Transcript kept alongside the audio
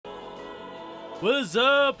What's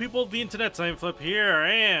up, people of the internet? iamflip here,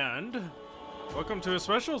 and welcome to a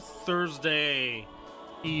special Thursday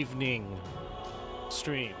evening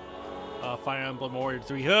stream. Fire Emblem Warriors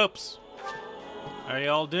 3 Hopes. How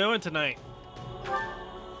y'all doing tonight?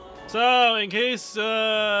 So, in case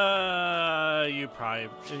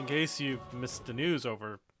you've missed the news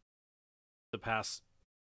over the past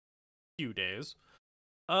few days,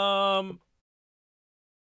 I'm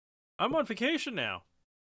on vacation now.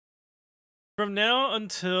 From now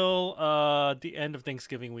until the end of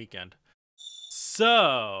Thanksgiving weekend.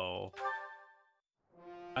 So,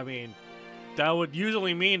 I mean, that would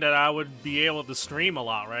usually mean that I would be able to stream a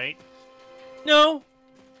lot, right? No,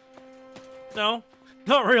 not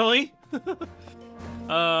really. The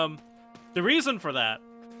reason for that,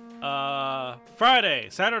 Friday,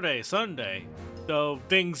 Saturday, Sunday, though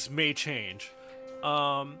things may change.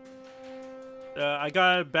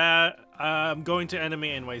 I'm going to Anime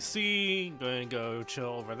NYC, going to go chill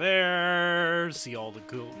over there, see all the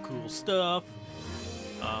cool stuff.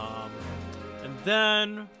 And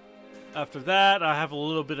then, after that, I have a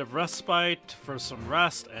little bit of respite for some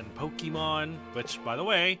rest and Pokemon, which, by the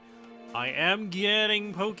way, I am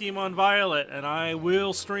getting Pokemon Violet, and I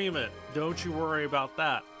will stream it. Don't you worry about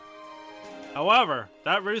that. However,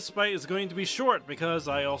 that respite is going to be short because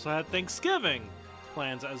I also had Thanksgiving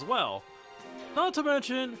plans as well. Not to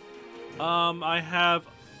mention, I have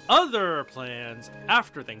other plans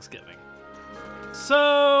after Thanksgiving.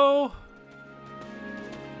 So,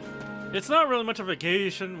 it's not really much of a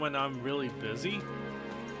vacation when I'm really busy.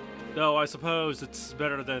 Though I suppose it's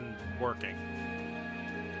better than working.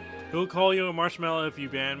 Who'll call you a marshmallow if you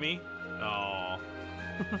ban me? Oh,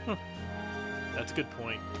 that's a good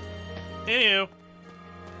point. Anywho.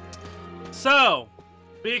 So,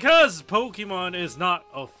 because Pokemon is not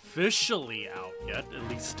officially out yet, at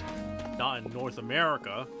least not in North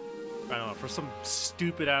America, I don't know, for some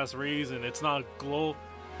stupid ass reason, it's not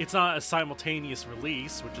a simultaneous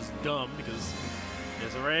release, which is dumb because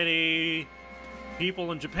there's already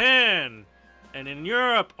people in Japan and in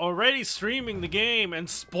Europe already streaming the game and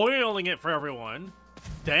spoiling it for everyone.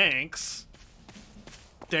 Thanks,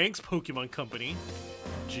 Pokemon Company.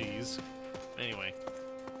 Jeez. Anyway.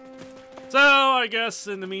 So, I guess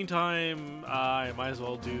in the meantime, I might as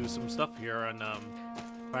well do some stuff here on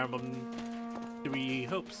Fire Emblem 3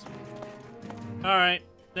 Hopes. Alright,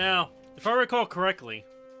 now, if I recall correctly,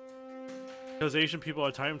 because Asian people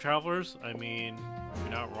are time travelers, I mean,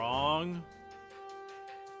 you're not wrong.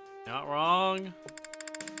 Not wrong.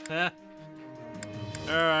 Eh.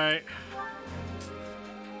 Alright.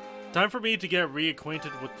 Time for me to get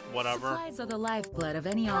reacquainted with whatever. Supplies are the lifeblood of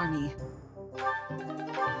any army.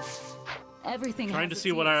 Everything. Trying to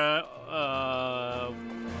see what I'm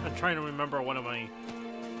trying to remember what am I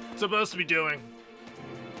supposed to be doing.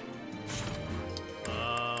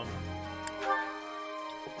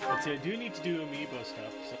 Let's see, I do need to do amiibo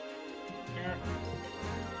stuff. So here.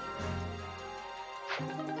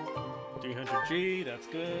 300G, that's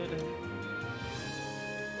good.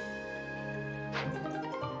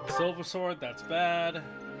 Silver Sword, that's bad.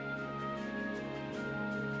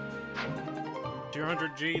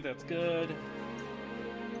 200G, that's good.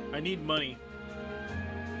 I need money.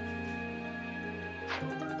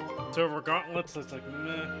 Silver Gauntlets, that's like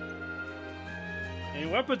meh.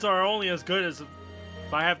 And weapons are only as good as if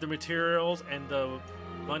I have the materials and the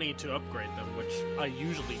money to upgrade them, which I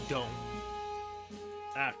usually don't.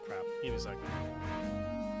 Ah, crap. Give me a second.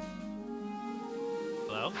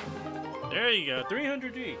 Hello? There you go,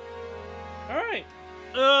 300G. Alright.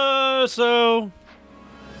 So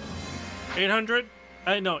 800?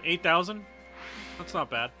 No, 8,000? That's not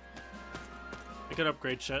bad. I could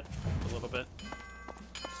upgrade shit a little bit.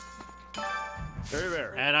 Very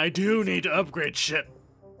rare. And I do need to upgrade shit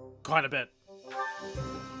quite a bit.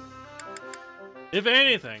 If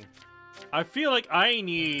anything, I feel like I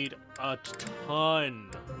need a ton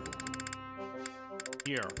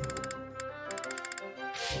here.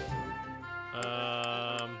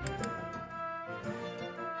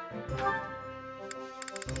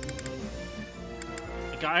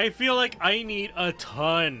 I feel like I need a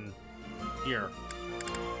ton here.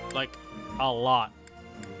 Like, a lot.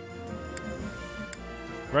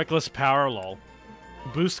 Reckless power, lol.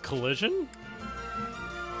 Boost collision?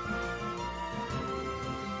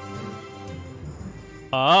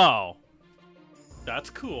 Oh. That's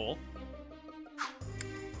cool.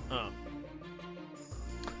 Huh.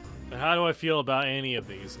 But how do I feel about any of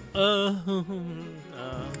these?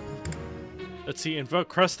 Let's see, invoke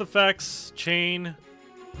crest effects, chain,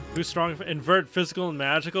 boost strong, invert physical and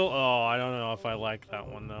magical. Oh, I don't know if I like that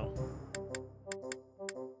one though.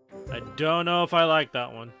 I don't know if I like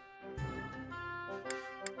that one.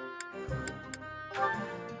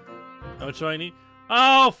 What do I need?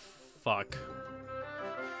 Oh, fuck.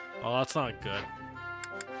 Oh, that's not good.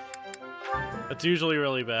 That's usually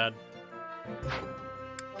really bad.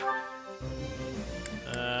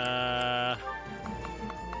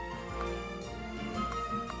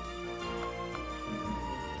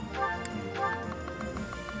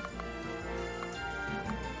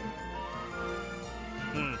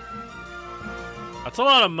 That's a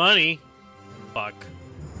lot of money. Fuck.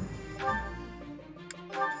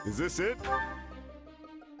 Is this it?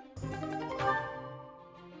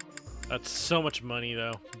 That's so much money,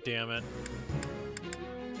 though. Damn it.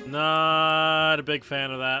 Not a big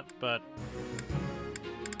fan of that, but...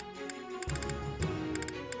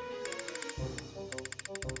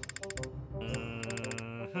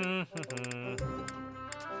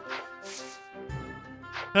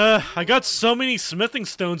 I got so many smithing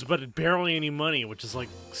stones, but barely any money, which is, like,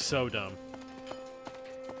 so dumb.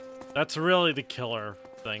 That's really the killer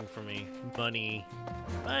thing for me. Money.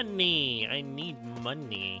 Money! I need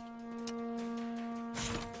money.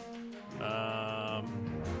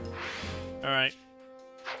 Alright.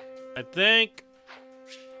 I think...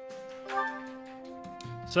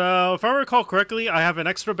 So, if I recall correctly, I have an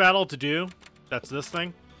extra battle to do. That's this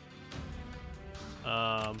thing.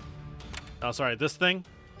 Oh, sorry, this thing.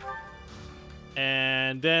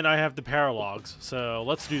 And then I have the paralogs. So,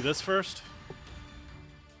 let's do this first.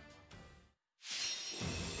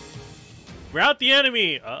 Rout the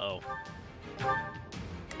enemy! Uh-oh.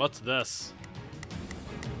 What's this?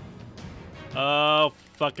 Oh,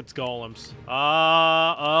 fuck, it's golems.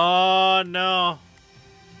 Oh, no.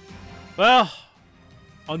 Well,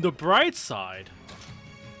 on the bright side...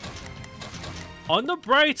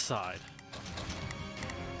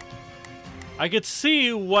 I could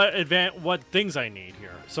see what things I need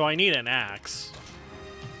here. So I need an axe.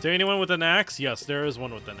 Is there anyone with an axe? Yes, there is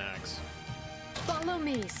one with an axe. Follow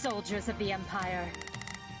me, soldiers of the Empire.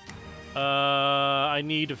 I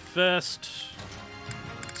need a fist.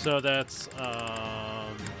 So that's,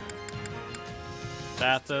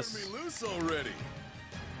 Bathus. Turn me loose already.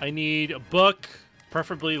 I need a book,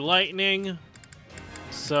 preferably lightning.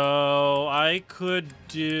 So I could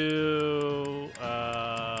do,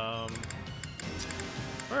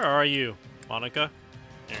 where are you, Monica?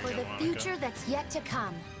 There you For go, the Monica. future that's yet to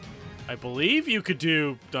come. I believe you could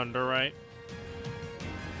do thunder, right?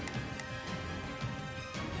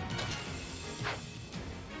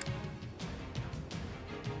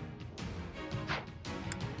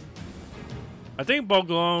 I think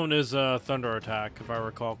Boglone is a thunder attack, if I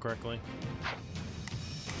recall correctly.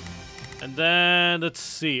 And then, let's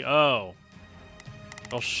see. Oh,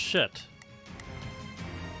 shit.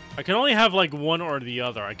 I can only have, like, one or the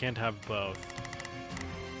other. I can't have both.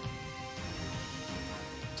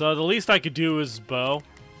 So the least I could do is bow.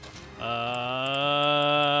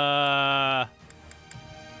 I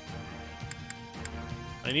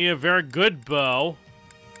need a very good bow.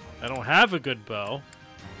 I don't have a good bow.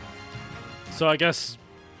 So I guess,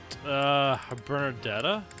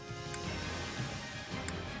 Bernadetta?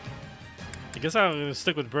 I guess I'm gonna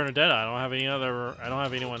stick with Bernadetta. I don't have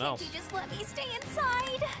anyone else. Can't you just let me stay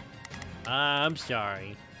inside? I'm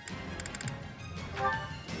sorry.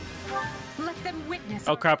 Let them witness.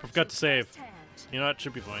 Oh crap, I forgot to save. firsthand. You know what?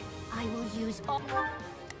 Should be fine. I will use all...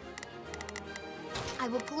 I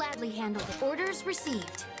will gladly handle the orders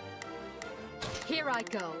received. Here I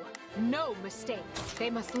go. No mistakes. They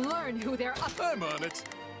must learn who they're up. I'm on it.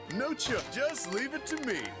 No chuck. Just leave it to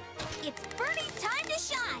me. It's Bernie's time to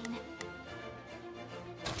shine.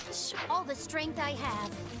 All the strength I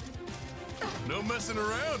have. No messing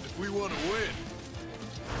around if we want to win.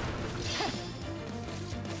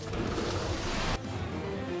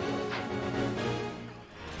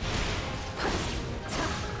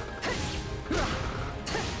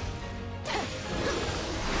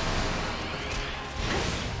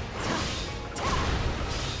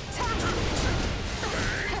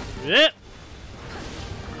 Yeah.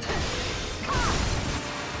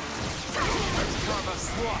 Let's carve a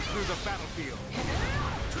swath through the battlefield.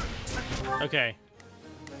 Okay.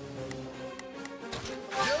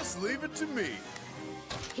 Just leave it to me.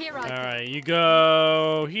 Here I All go. right, you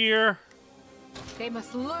go here. They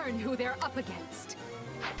must learn who they're up against.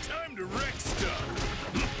 Time to wreck stuff.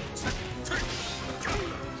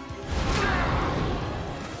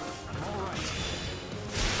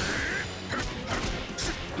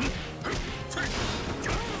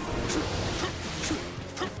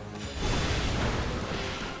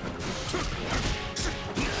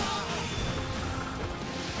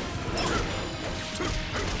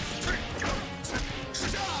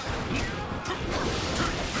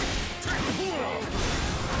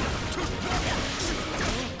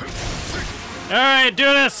 Alright, do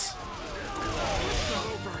this!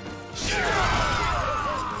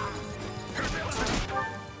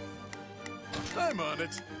 I'm on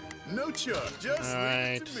it. No chuck, just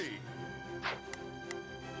leave it to me.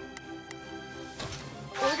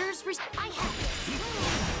 Orders received. I have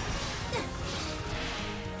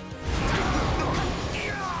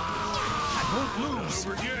Won't lose.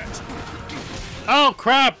 Over yet. Oh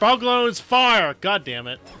crap! Buglow is fire! God damn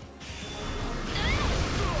it.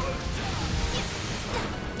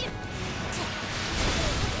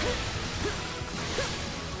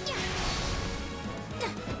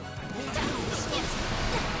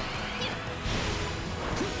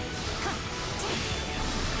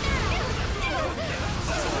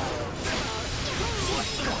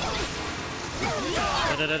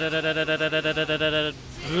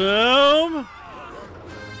 Boom!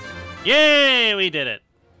 Yay! We did it.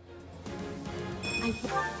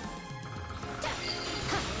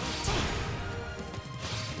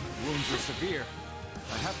 Wounds are severe.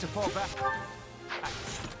 I have to fall back.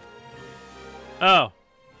 Oh,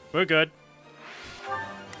 we're good.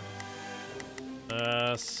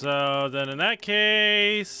 So then in that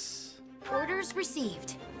case... orders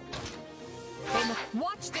received.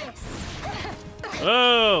 Watch this.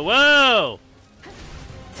 Whoa, whoa!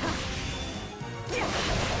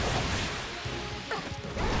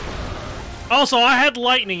 Also, I had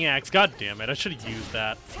lightning axe. God damn it! I should have used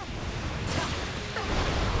that.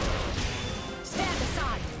 Stand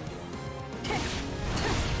aside.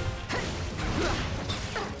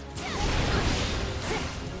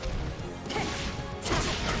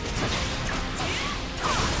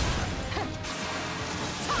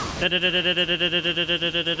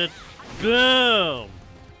 Boom!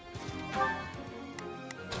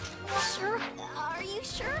 Sure? Are you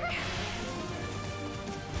sure?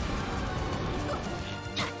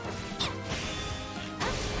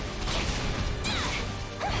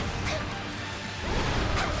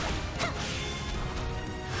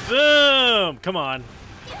 Boom! Come on.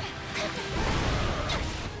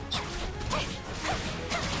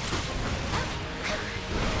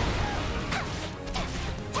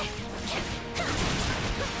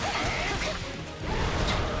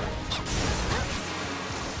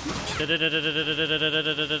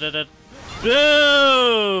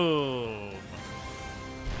 Boom!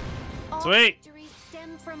 All Sweet. victories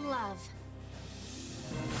stem from love.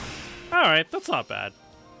 Alright, that's not bad.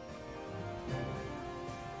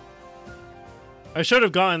 I should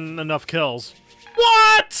have gotten enough kills.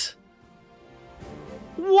 What?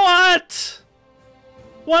 What?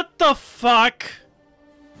 What the fuck?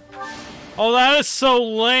 Oh, that is so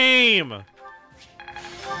lame.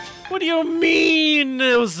 What do you mean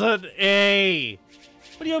it was an A?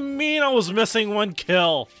 What do you mean I was missing one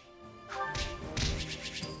kill?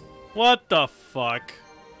 What the fuck?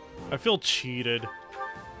 I feel cheated.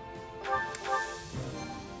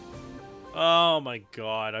 Oh my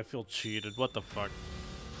god, I feel cheated. What the fuck?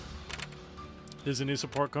 Is a new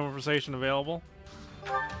support conversation available?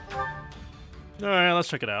 Alright, let's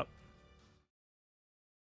check it out.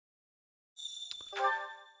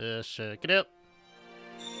 Let's check it out.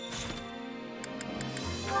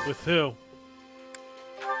 With who?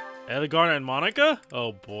 Edgarda and Monica?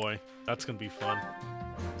 Oh boy, that's gonna be fun.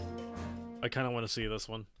 I kind of want to see this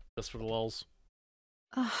one, just for the lulz.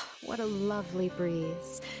 Oh, what a lovely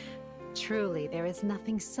breeze. Truly, there is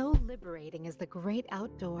nothing so liberating as the great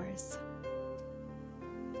outdoors.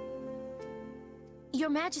 Your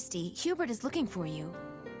Majesty, Hubert is looking for you.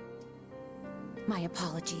 My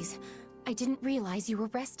apologies. I didn't realize you were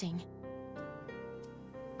resting.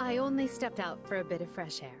 I only stepped out for a bit of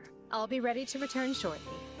fresh air. I'll be ready to return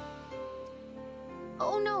shortly.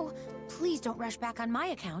 Oh no, please don't rush back on my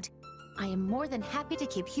account. I am more than happy to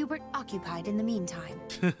keep Hubert occupied in the meantime.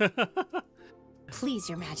 Please,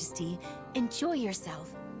 Your Majesty, enjoy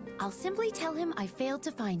yourself. I'll simply tell him I failed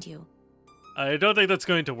to find you. I don't think that's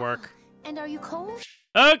going to work. And are you cold?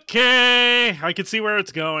 Okay, I can see where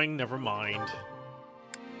it's going. Never mind.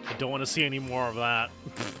 I don't want to see any more of that.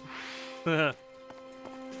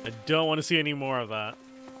 I don't want to see any more of that.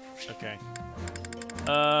 Okay.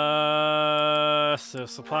 So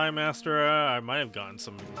Supply Master, I might have gotten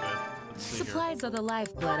some good. Let's see Supplies are the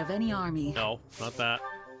lifeblood of any army. No, not that.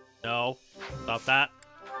 No, not that.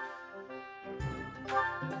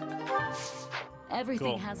 Everything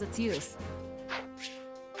Cool. has its use.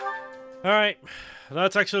 Alright,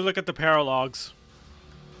 let's actually look at the paralogs.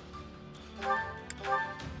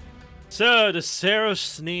 So, the Sarah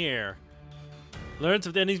Sneer learns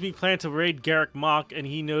of the enemy plan to raid Garrick Mock, and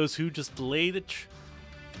he knows who just lay the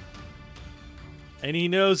and he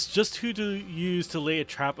knows just who to use to lay a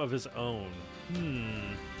trap of his own.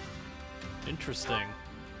 Interesting.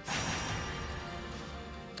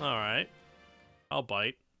 Alright. I'll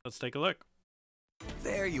bite. Let's take a look.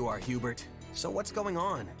 There you are, Hubert. So what's going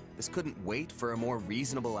on? This couldn't wait for a more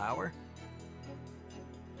reasonable hour?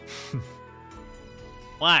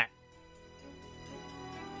 What?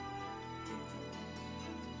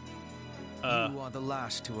 You are the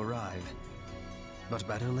last to arrive. But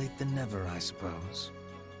better late than never, I suppose.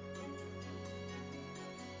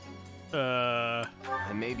 I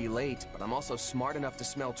may be late, but I'm also smart enough to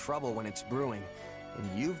smell trouble when it's brewing.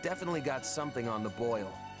 And you've definitely got something on the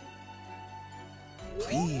boil.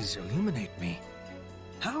 Please illuminate me.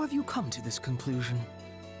 How have you come to this conclusion?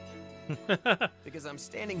 Because I'm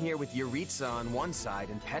standing here with Yuritsa on one side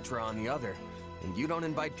and Petra on the other. And you don't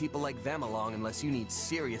invite people like them along unless you need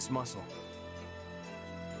serious muscle.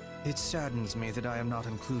 It saddens me that I am not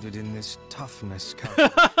included in this toughness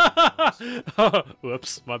calculation.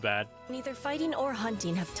 Whoops, my bad. Neither fighting or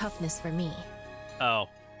hunting have toughness for me. Oh.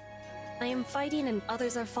 I am fighting and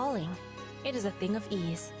others are falling. It is a thing of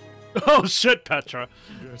ease. Oh shit, Petra.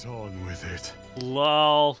 Get on with it.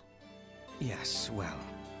 Lol. Yes, well,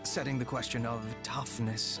 setting the question of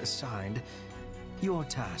toughness aside, your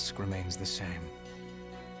task remains the same.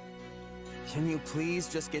 Can you please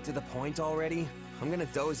just get to the point already? I'm gonna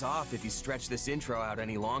doze off if you stretch this intro out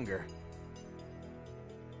any longer.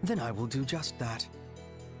 Then I will do just that.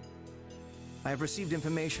 I have received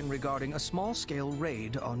information regarding a small-scale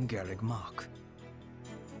raid on Garreg Mach.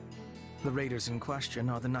 The raiders in question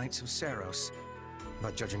are the Knights of Seros,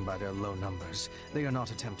 but judging by their low numbers, they are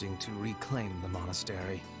not attempting to reclaim the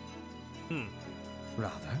monastery.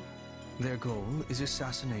 Rather, their goal is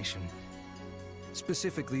assassination.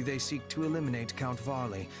 Specifically, they seek to eliminate Count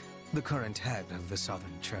Varley, the current head of the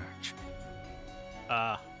Southern Church.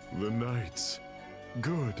 The Knights.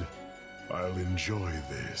 Good. I'll enjoy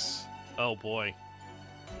this. Oh boy.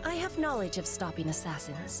 I have knowledge of stopping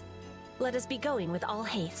assassins. Let us be going with all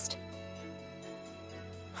haste.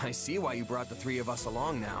 I see why you brought the three of us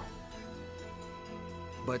along now.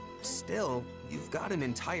 But still, you've got an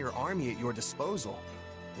entire army at your disposal.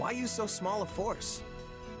 Why use so small a force?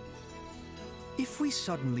 If we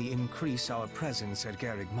suddenly increase our presence at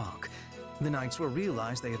Garreg Mach, the Knights will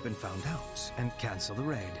realize they have been found out and cancel the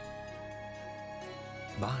raid.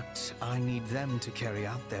 But I need them to carry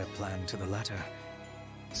out their plan to the letter,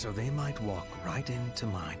 so they might walk right into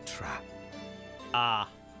my trap.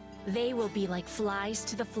 They will be like flies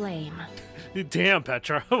to the flame. Damn,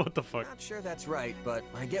 Petra. What the fuck? Not sure that's right, but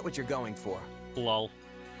I get what you're going for. Lol.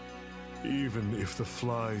 Even if the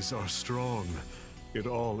flies are strong, it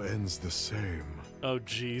all ends the same. Oh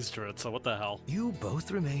jeez, Yuritsa, what the hell? You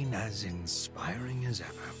both remain as inspiring as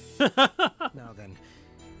ever. Now then,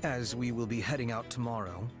 as we will be heading out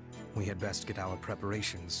tomorrow, we had best get our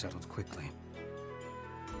preparations settled quickly.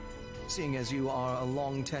 Seeing as you are a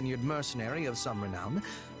long-tenured mercenary of some renown,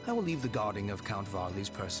 I will leave the guarding of Count Varley's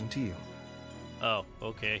person to you. Oh,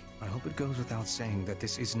 okay. I hope it goes without saying that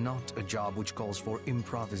this is not a job which calls for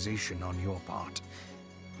improvisation on your part.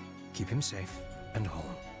 Keep him safe and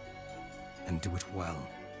whole, and do it well.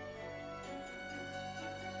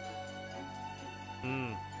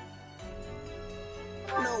 No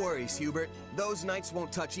worries, Hubert. Those knights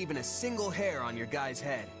won't touch even a single hair on your guy's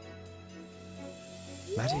head.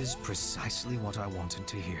 That is precisely what I wanted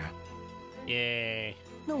to hear. Yay.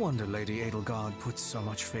 No wonder Lady Edelgard puts so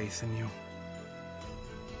much faith in you.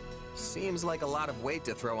 Seems like a lot of weight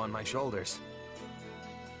to throw on my shoulders.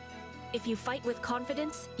 If you fight with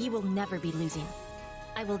confidence, you will never be losing.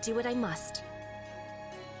 I will do what I must.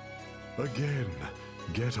 Again,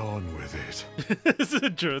 get on with it. This is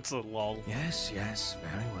Yuritsa, lol. Yes,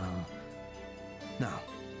 very well. Now,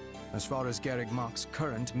 as far as Garreg Mach's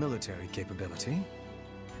current military capability,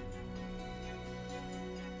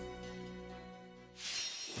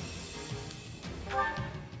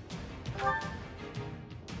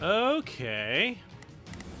 Okay.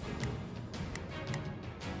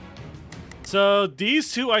 So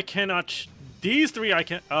these two I cannot. These three I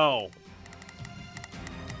can. Oh.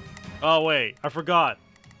 Oh wait, I forgot.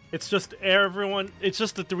 It's just everyone. It's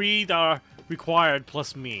just the three that are required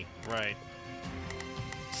plus me, right?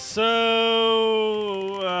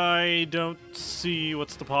 So I don't see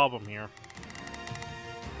what's the problem here.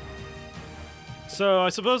 So I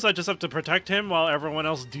suppose I just have to protect him while everyone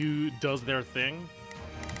else does their thing.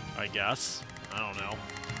 I guess. I don't know.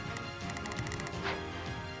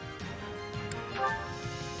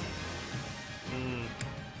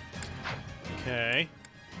 Okay.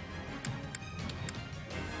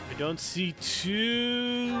 I don't see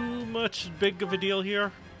too much big of a deal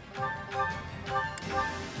here.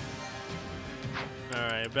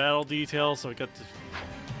 Alright, battle details, so I got the...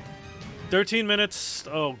 13 minutes.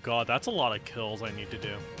 Oh god, that's a lot of kills I need to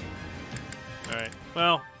do. Alright,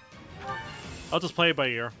 well, I'll just play it by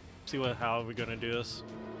ear. See how we're gonna do this.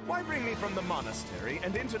 Why bring me from the monastery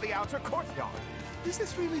and into the outer courtyard? Is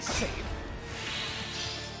this really safe?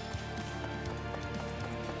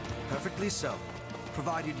 Perfectly so,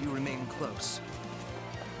 provided you remain close.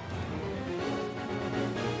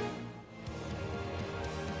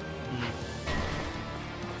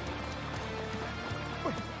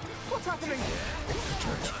 What's happening? It's the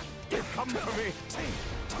church. They've come for me.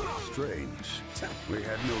 Strange. We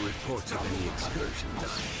had no reports of any excursions.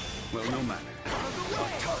 Well, no matter. Our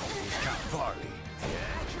target is Count Varley.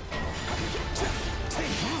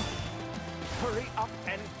 Hurry up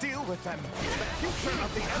and deal with them. The future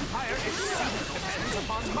of the Empire itself depends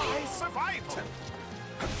upon my survival.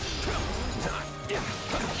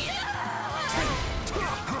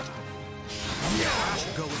 It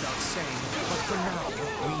should go without saying, but for now,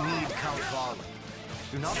 we need Count Varley.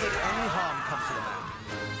 Do not let any harm come to the man.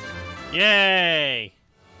 Yay!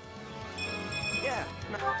 Yeah.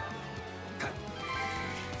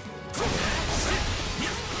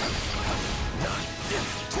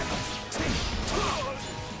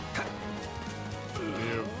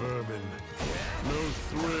 Mere vermin. No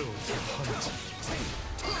thrill to hunt.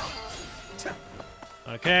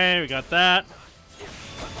 Okay, we got that.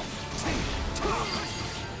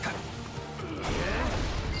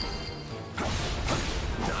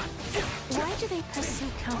 Why do they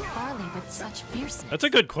pursue Count Varley with such fierceness? That's a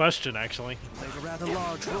good question, actually. Played a rather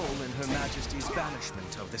large role in Her Majesty's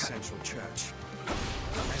banishment of the Central Church.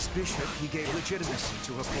 As bishop, he gave legitimacy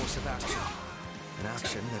to her course of action. An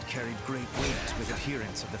action that carried great weight with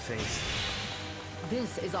adherents of the faith.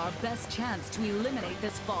 This is our best chance to eliminate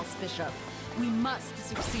this false bishop. We must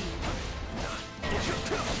succeed.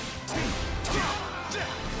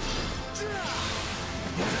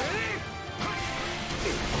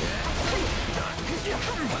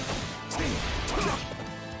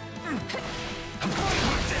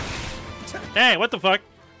 Hey, what the fuck?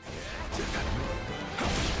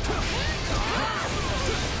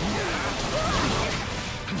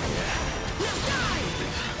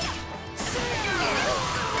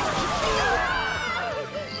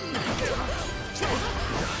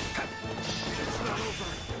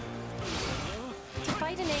 To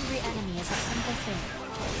fight an angry enemy is a simple thing,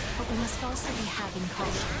 but we must also be having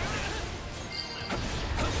caution.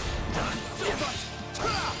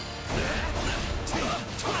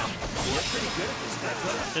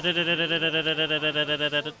 I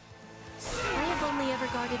have only ever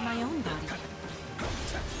guarded my own body.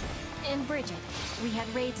 In Bridget, we had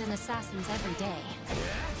raids and assassins every day.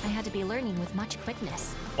 I had to be learning with much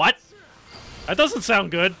quickness. What? That doesn't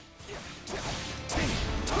sound good.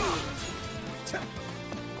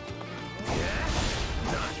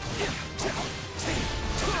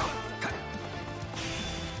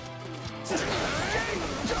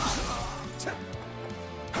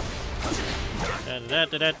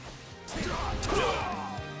 Da-da-da-da-da.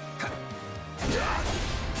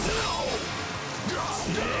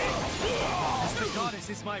 The goddess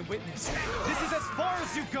is my witness. This is as far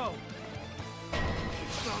as you go.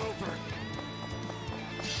 It's not over.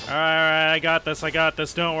 Alright, I got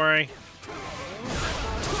this, don't worry.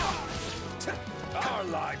 Our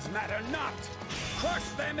lives matter not. Crush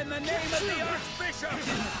them in the name of the Archbishop.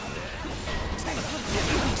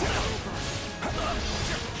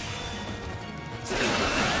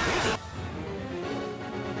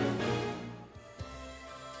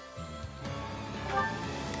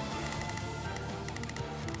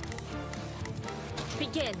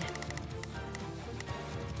 Begin.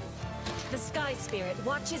 The Sky Spirit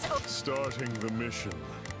watches over. Starting the mission.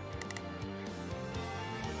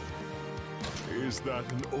 Is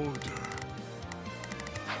that an order?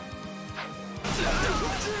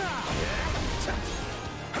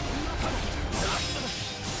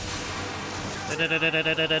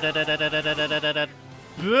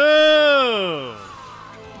 Boom!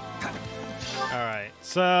 Alright,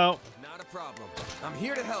 so... Not a problem. I'm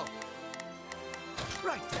here to help.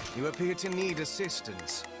 Right then. You appear to need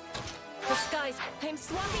assistance. The skies. I'm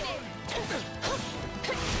swapping in.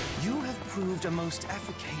 You have proved a most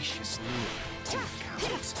efficacious lure to count.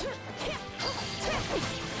 Let's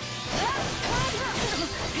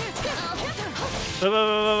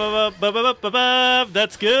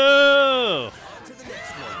go! To the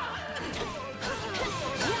next one.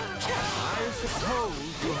 I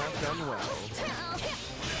suppose you have done well.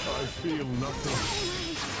 I feel nothing.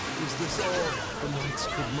 Is this all the knights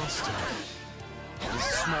could muster? This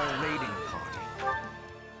small raiding party.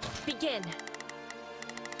 Begin.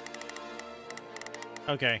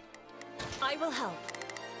 Okay. I will help.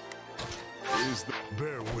 is the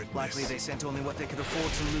bear witness. Likely they sent only what they could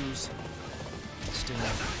afford to lose. Still,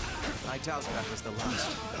 I doubt that was the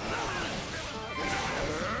last.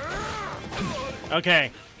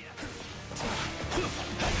 Okay.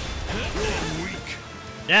 Weak.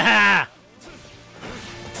 Yeah!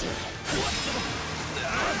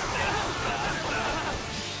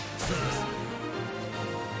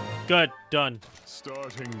 Good. Done.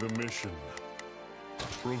 Starting the mission.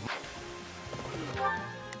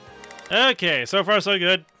 Okay, so far so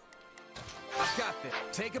good. I've got this.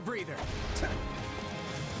 Take a breather.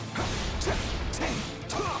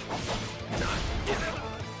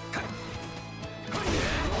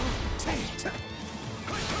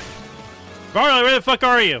 Barley, where the fuck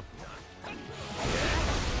are you?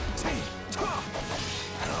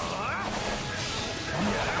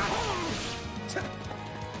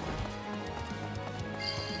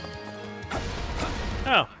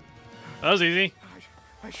 Oh, that was easy.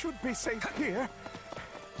 I should be safe here.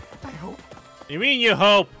 I hope. You mean you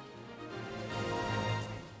hope?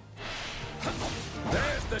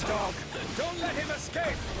 There's the dog. Don't let him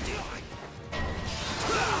escape.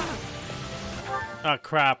 Oh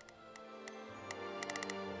crap.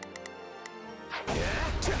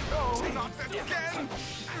 Oh, not again.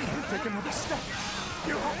 Take another step.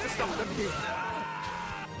 You have to stop them here.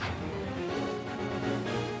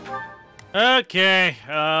 Okay,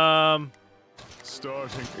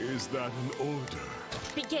 Starting, is that an order?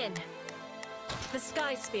 Begin. The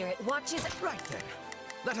Sky Spirit watches. Right then.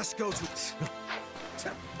 Let us go to...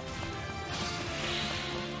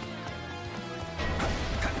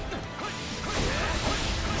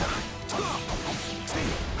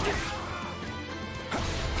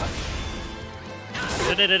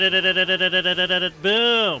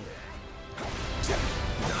 boom.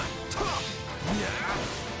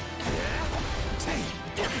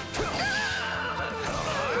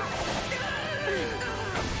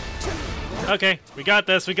 Okay, we got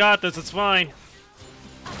this, it's fine.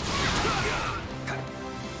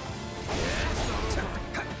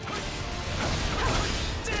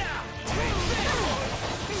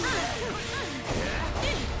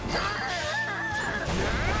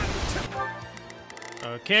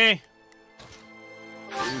 Okay.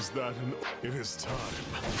 Is that an... It is time.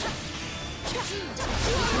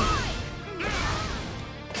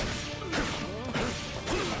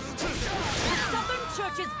 Southern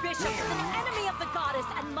Church's bishop is an enemy of the goddess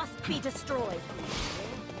and must be destroyed.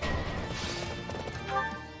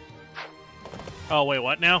 Oh, wait,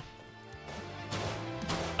 what now?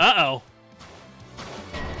 Uh-oh.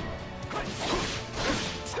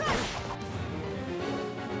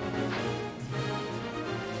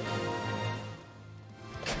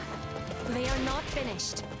 They are not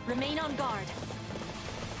finished. Remain on guard.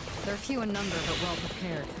 They're few in number, but well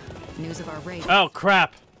prepared. News of our raid. Oh,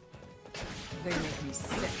 crap. They make me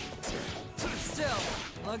sick. Still,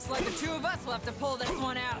 looks like the two of us will have to pull this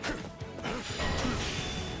one out.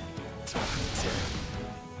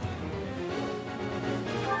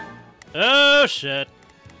 Oh, shit.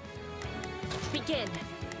 Begin.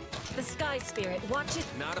 The Sky Spirit watches.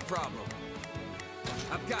 Not a problem.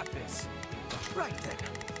 I've got this. Right then.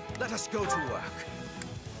 Let us go to work.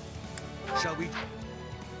 Shall we?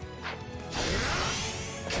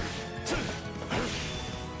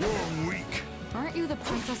 You're weak. Aren't you the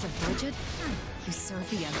Princess of Bridget? You serve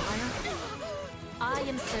the Empire? I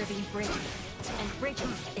am serving Bridget, and Bridget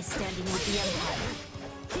is standing with the Empire.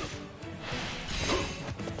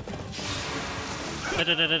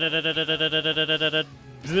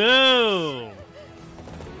 Boom.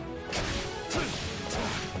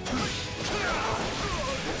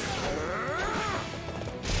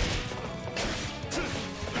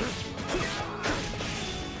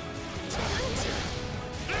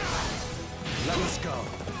 Let us go.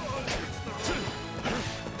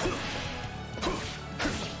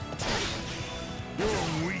 You're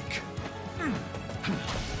weak.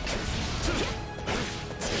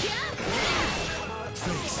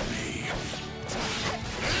 Face me.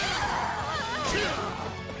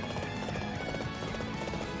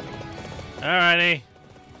 Alrighty.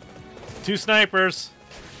 Two snipers.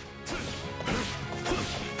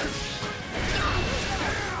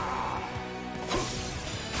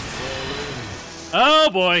 Oh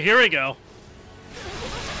boy, here we go.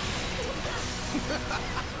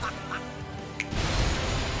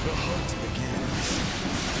 The hunt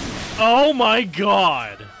begins. Oh my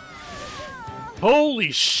god.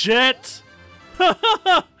 Holy shit.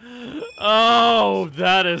 Oh,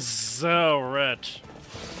 that is so rich.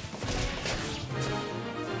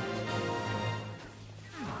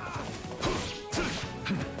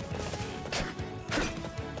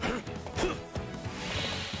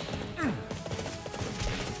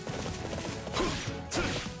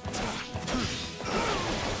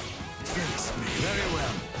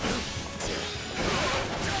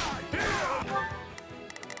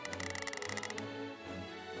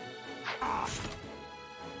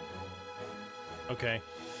 Okay.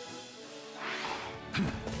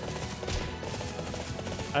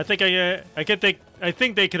 I think I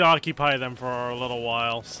think they could occupy them for a little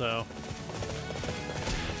while, so.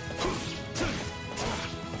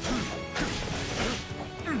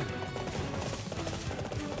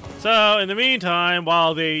 So, in the meantime,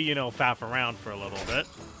 while they, you know, faff around for a little bit.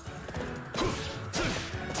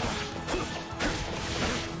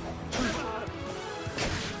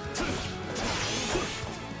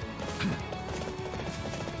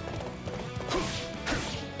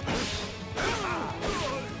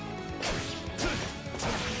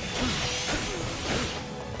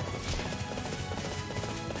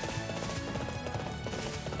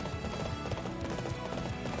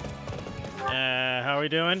 How are we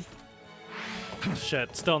doing?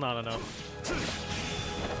 Shit, still not enough.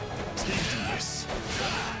 Tedious.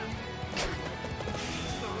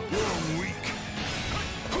 You're weak.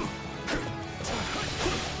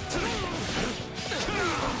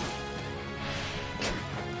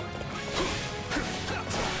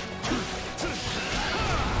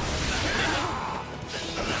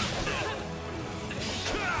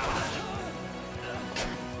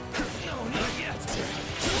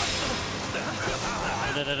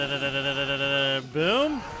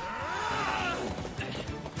 Boom.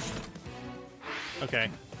 Okay.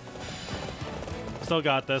 Still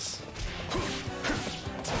got this.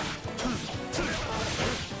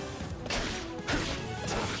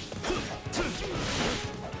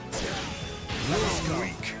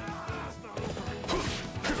 Weak.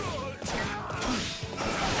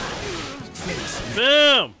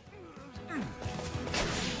 Boom.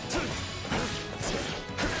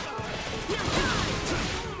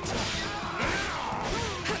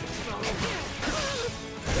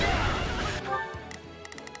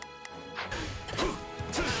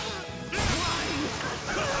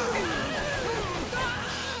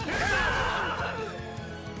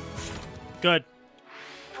 Good.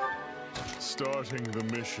 Starting the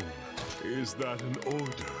mission. Is that an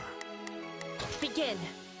order? Begin.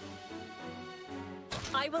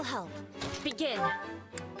 I will help. Begin.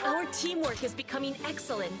 Our teamwork is becoming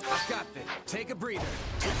excellent. I've got this. Take a breather.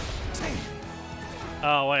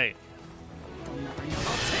 Oh, wait.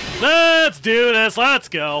 Let's do this. Let's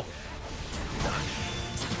go.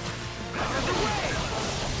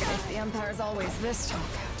 If the Empire's always this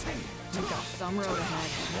tough, we've got some road ahead.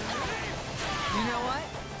 You know what?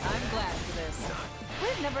 I'm glad for this.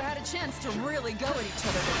 We've never had a chance to really go at each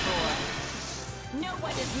other before. No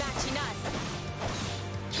one is matching us.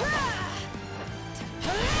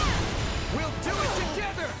 We'll do it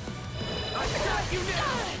together! I got you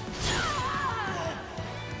now!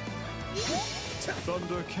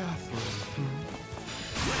 Thunder Catherine.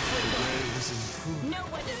 The day is improved. No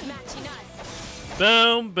one is matching us.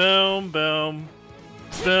 Boom, boom, boom.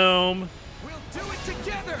 Boom. We'll do it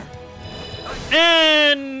together!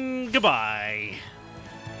 And goodbye.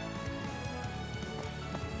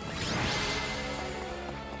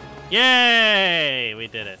 Yay! We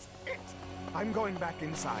did it. I'm going back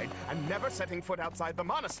inside and never setting foot outside the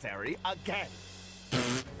monastery again.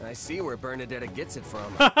 I see where Bernadetta gets it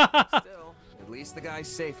from. Still, at least the guy's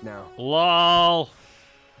safe now. LOL.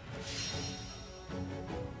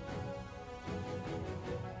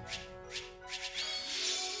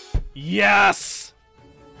 Yes!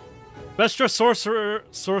 Vestra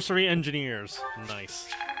sorcery engineers. Nice.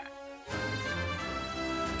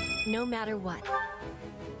 No matter what.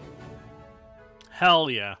 Hell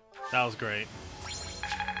yeah. That was great.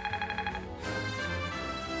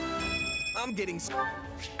 I'm getting...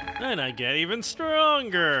 And I get even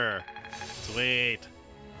stronger. Sweet.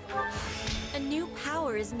 A new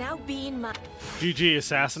power is now being my... GG,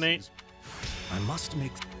 assassinate. I must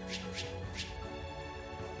make...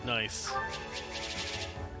 Nice.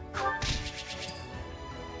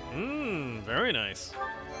 Very nice.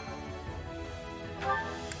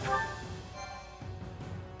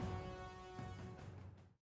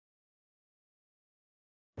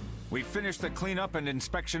 We finished the cleanup and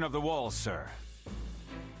inspection of the walls, sir.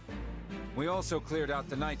 We also cleared out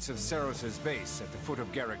the Knights of Ceros's base at the foot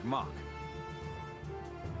of Garrick Mach.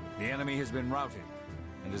 The enemy has been routed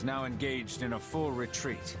and is now engaged in a full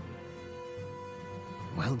retreat.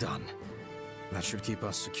 Well done. That should keep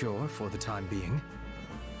us secure for the time being.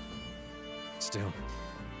 Still,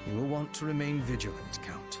 you will want to remain vigilant,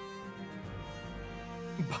 Count.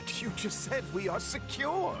 But you just said we are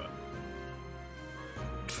secure.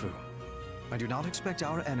 True. I do not expect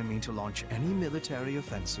our enemy to launch any military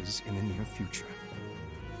offenses in the near future.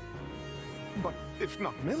 But if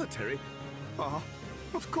not military,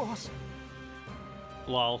 of course.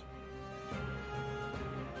 Lol.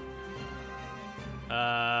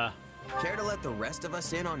 Care to let the rest of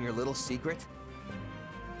us in on your little secret?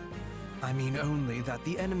 I mean only that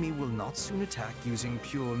the enemy will not soon attack using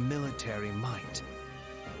pure military might.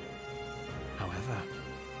 However,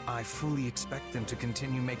 I fully expect them to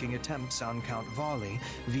continue making attempts on Count Varley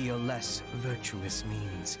via less virtuous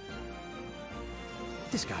means.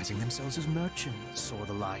 Disguising themselves as merchants or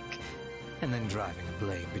the like, and then driving a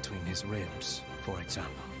blade between his ribs, for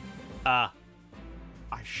example. I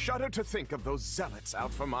shudder to think of those zealots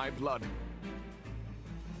out for my blood.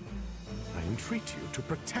 I entreat you to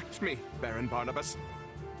protect me, Baron Barnabas.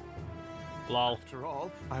 Lol. After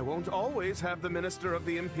all, I won't always have the Minister of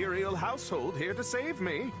the Imperial Household here to save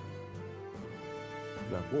me.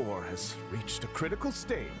 The war has reached a critical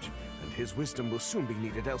stage, and his wisdom will soon be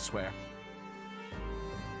needed elsewhere.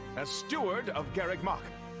 As steward of Garreg Mach,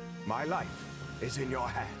 my life is in your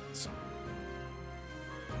hands.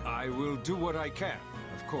 I will do what I can,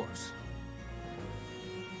 of course.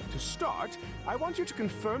 To start, I want you to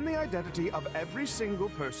confirm the identity of every single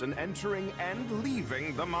person entering and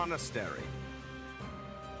leaving the monastery.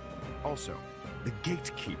 Also, the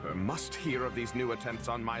gatekeeper must hear of these new attempts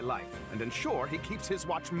on my life and ensure he keeps his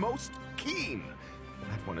watch most keen.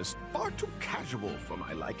 That one is far too casual for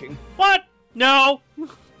my liking. What? No!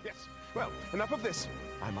 Yes, well, enough of this.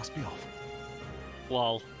 I must be off.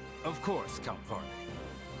 Lol. Of course, Count Varley.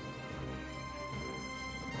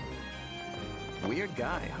 Weird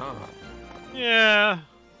guy, huh? Yeah.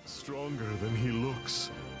 Stronger than he looks,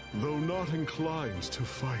 though not inclined to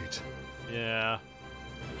fight. Yeah.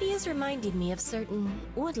 He has reminded me of certain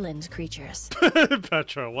woodland creatures.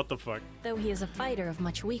 Petra, what the fuck? Though he is a fighter of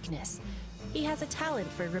much weakness, he has a talent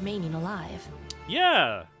for remaining alive.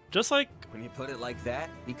 Yeah, just like... When you put it like that,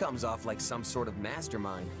 he comes off like some sort of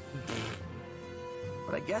mastermind.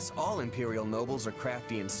 But I guess all Imperial nobles are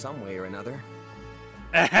crafty in some way or another.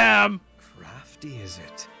 Ahem! Crafty, is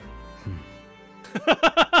it?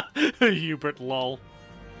 Hubert, lol.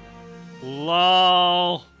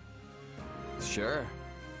 Lol. Sure.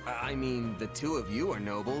 I mean, the two of you are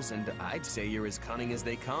nobles, and I'd say you're as cunning as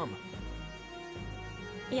they come.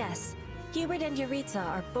 Yes, Hubert and Yuritsa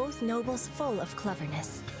are both nobles full of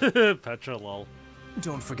cleverness. Petra, lol.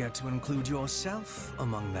 Don't forget to include yourself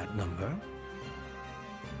among that number.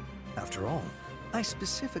 After all, I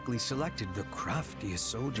specifically selected the craftiest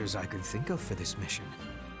soldiers I could think of for this mission.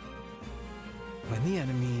 When the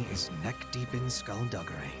enemy is neck-deep in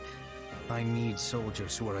skullduggery, I need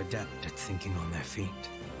soldiers who are adept at thinking on their feet.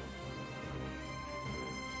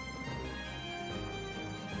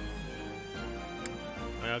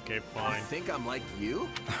 Okay, I fine. think I'm like you?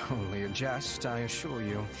 Only a jest, I assure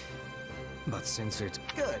you. But since it...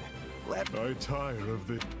 Good. Glad I tire of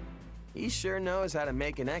the... he sure knows how to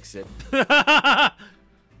make an exit.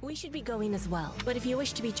 We should be going as well, but if you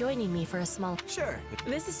wish to be joining me for a small... Sure.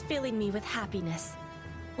 This is filling me with happiness.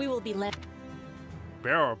 We will be led...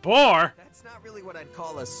 Bear or boar? That's not really what I'd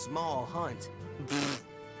call a small hunt.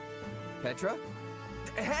 Petra?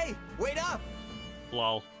 Hey, wait up!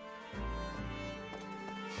 Lol.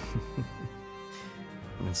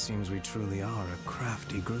 It seems we truly are a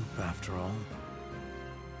crafty group after all.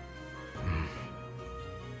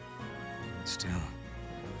 Still,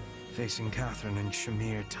 facing Catherine and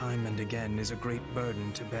Shamir time and again is a great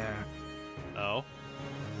burden to bear. Oh?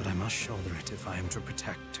 But I must shoulder it if I am to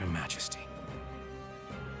protect Her Majesty.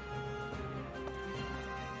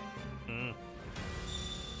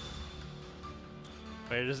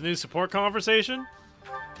 Wait, there's a new support conversation?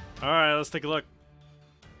 Alright, let's take a look.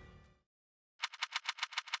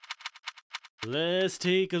 Let's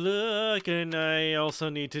take a look, and I also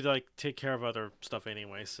need to, like, take care of other stuff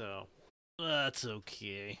anyway, so... that's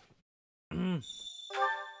okay.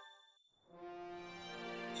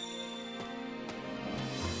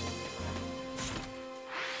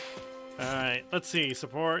 Alright, let's see.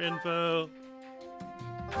 Support info.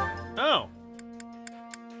 Oh!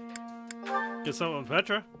 Get something with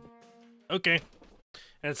Petra? Okay.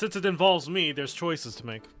 And since it involves me, there's choices to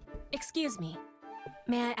make. Excuse me.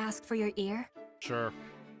 May I ask for your ear? Sure.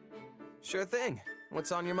 Sure thing.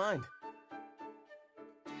 What's on your mind?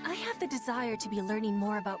 I have the desire to be learning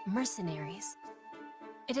more about mercenaries.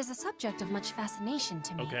 It is a subject of much fascination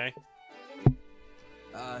to me. Okay.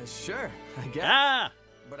 Sure, I guess. Ah!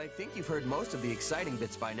 But I think you've heard most of the exciting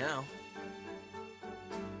bits by now.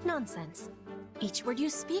 Nonsense. Each word you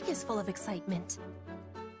speak is full of excitement.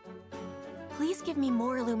 Please give me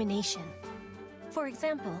more illumination. For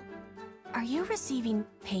example, are you receiving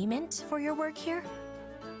payment for your work here?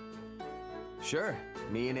 Sure.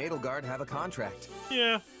 Me and Edelgard have a contract.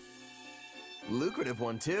 Yeah. Lucrative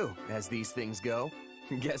one, too, as these things go.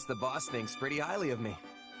 Guess the boss thinks pretty highly of me.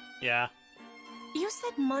 Yeah. You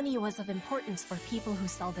said money was of importance for people who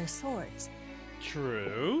sell their swords.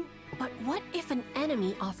 True. But what if an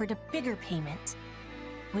enemy offered a bigger payment?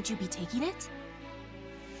 Would you be taking it?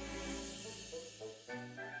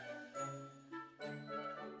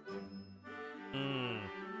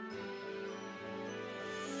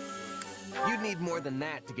 You'd need more than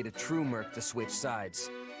that to get a true merc to switch sides.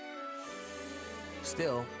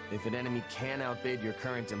 Still, if an enemy can outbid your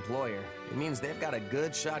current employer, it means they've got a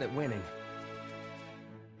good shot at winning.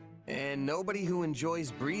 And nobody who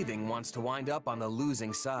enjoys breathing wants to wind up on the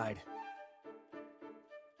losing side.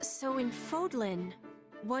 So in Fodlan,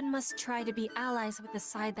 one must try to be allies with the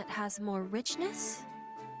side that has more richness?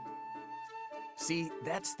 See,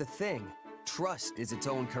 that's the thing. Trust is its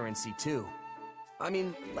own currency too. I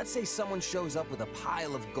mean, let's say someone shows up with a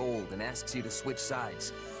pile of gold and asks you to switch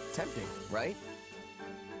sides. Tempting, right?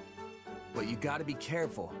 But you gotta be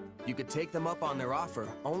careful. You could take them up on their offer,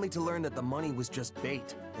 only to learn that the money was just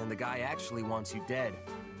bait, and the guy actually wants you dead.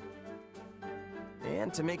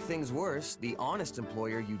 And to make things worse, the honest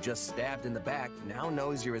employer you just stabbed in the back now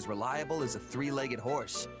knows you're as reliable as a three-legged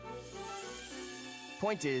horse.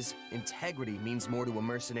 Point is, integrity means more to a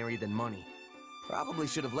mercenary than money. Probably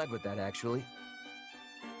should have led with that, actually.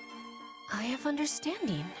 I have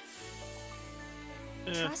understanding.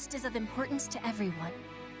 Trust is of importance to everyone,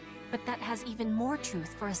 but that has even more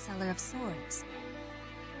truth for a seller of swords.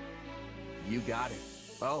 You got it.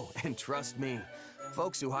 Oh, and trust me,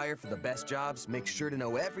 folks who hire for the best jobs make sure to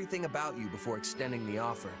know everything about you before extending the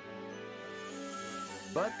offer.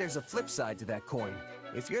 But there's a flip side to that coin.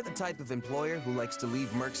 If you're the type of employer who likes to leave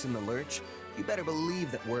mercs in the lurch, you better believe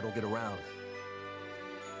that word will get around.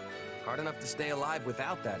 Hard enough to stay alive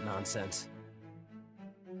without that nonsense.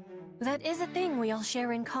 That is a thing we all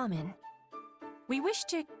share in common. We wish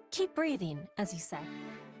to keep breathing, as you said.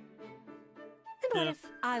 And what if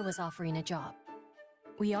I was offering a job?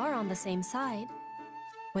 We are on the same side.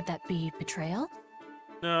 Would that be betrayal?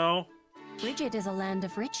 No. Bridget is a land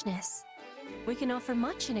of richness. We can offer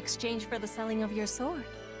much in exchange for the selling of your sword.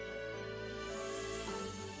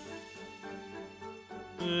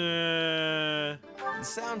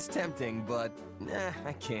 Sounds tempting, but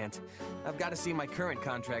I can't. I've got to see my current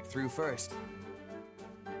contract through first.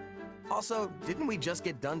 Also, didn't we just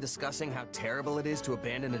get done discussing how terrible it is to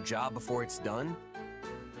abandon a job before it's done?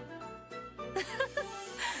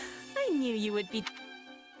 I knew you would be...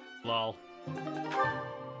 Lol.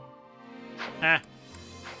 Ah.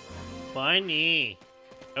 Funny.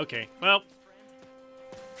 Okay, well.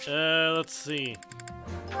 Let's see.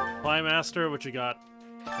 Fly Master, what you got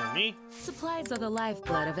for me? Supplies are the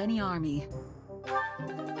lifeblood of any army.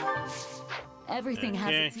 Everything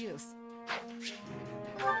has its use.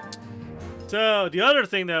 So, the other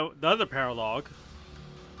thing that, the other paralogue.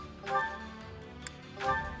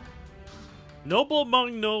 Noble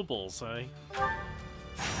among nobles, eh?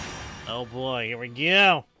 Oh boy, here we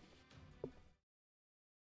go.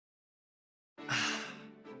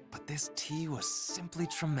 But this tea was simply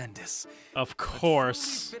tremendous. Of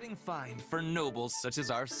course. A truly fitting find for nobles such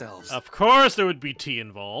as ourselves. Of course there would be tea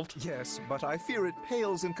involved. Yes, but I fear it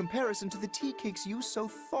pales in comparison to the tea cakes you so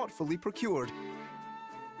thoughtfully procured.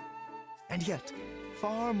 And yet,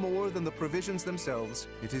 far more than the provisions themselves,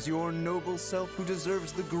 it is your noble self who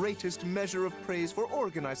deserves the greatest measure of praise for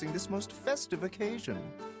organizing this most festive occasion.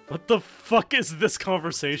 What the fuck is this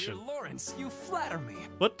conversation? Dear Lawrence, you flatter me.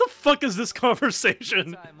 What the fuck is this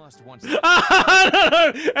conversation? I must once And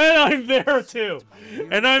I'm there too.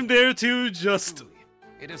 And I'm there too, just...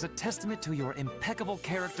 It is a testament to your impeccable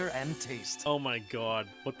character and taste. Oh my god,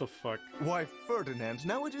 what the fuck? Why, Ferdinand,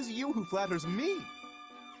 now it is you who flatters me.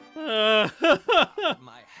 My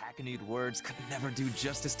hackneyed words could never do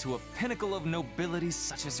justice to a pinnacle of nobility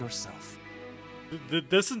such as yourself.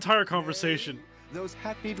 This entire conversation... Those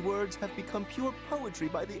hackneyed words have become pure poetry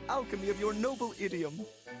by the alchemy of your noble idiom.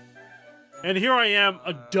 And here I am,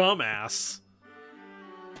 a dumbass.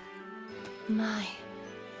 My,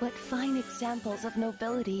 what fine examples of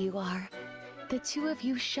nobility you are. The two of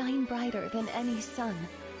you shine brighter than any sun,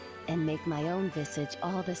 and make my own visage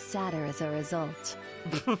all the sadder as a result.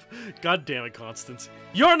 God damn it, Constance.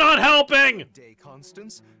 You're not helping! Good day,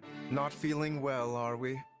 Constance. Not feeling well, are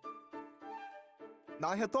we?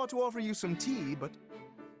 I had thought to offer you some tea, but...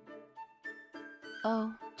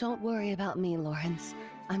 Oh, don't worry about me, Lawrence.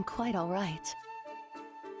 I'm quite all right.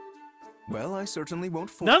 Well, I certainly won't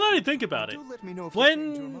force Now that I think about it, let me know if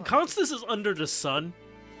when Constance is under the sun,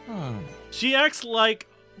 she acts like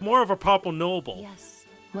more of a proper noble. Yes,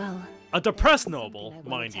 well... A depressed noble,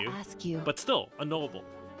 mind to you, ask you, but still, a noble.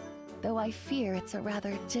 Though I fear it's a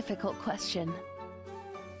rather difficult question.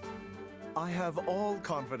 I have all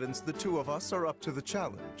confidence the two of us are up to the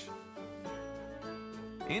challenge.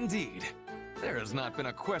 Indeed. There has not been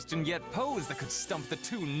a question yet posed that could stump the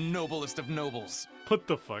two noblest of nobles. What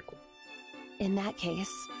the fuck? In that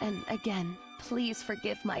case, and again, please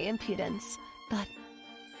forgive my impudence, but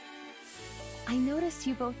I noticed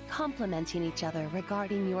you both complimenting each other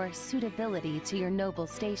regarding your suitability to your noble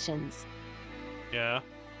stations. Yeah.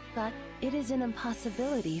 But it is an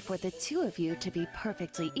impossibility for the two of you to be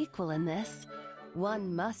perfectly equal in this.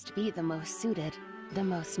 One must be the most suited, the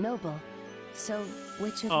most noble. So,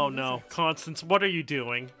 which of Oh you no, is it? Constance, what are you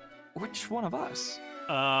doing? Which one of us?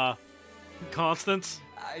 Constance?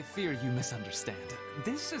 I fear you misunderstand.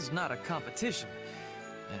 This is not a competition,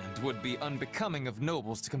 and would be unbecoming of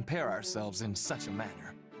nobles to compare ourselves in such a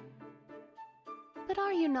manner. But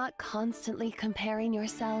are you not constantly comparing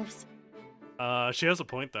yourselves? She has a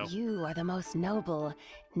point though. You are the most noble.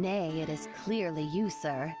 Nay, it is clearly you,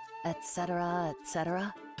 sir. Etc.,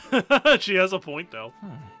 etc. She has a point though.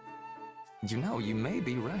 You know, you may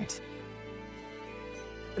be right.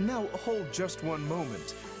 Now, hold just one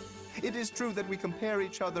moment. It is true that we compare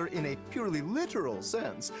each other in a purely literal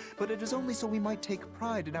sense, but it is only so we might take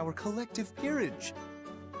pride in our collective peerage.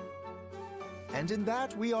 And in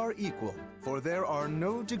that we are equal, for there are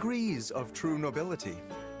no degrees of true nobility.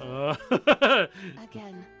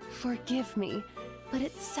 Again, forgive me, but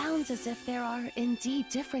it sounds as if there are indeed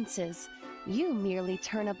differences. You merely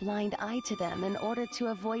turn a blind eye to them in order to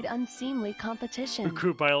avoid unseemly competition.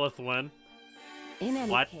 Recruit by L2D. In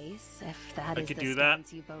any What? case, if that I is could the do that.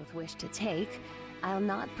 stance you both wish to take, I'll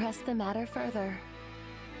not press the matter further.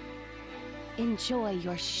 Enjoy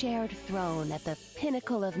your shared throne at the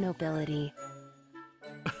pinnacle of nobility.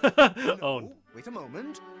 Oh. Wait a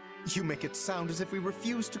moment. You make it sound as if we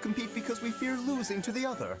refuse to compete because we fear losing to the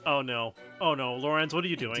other. Oh no. Oh no. Lorenz, what are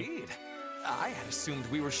you doing? Indeed. I had assumed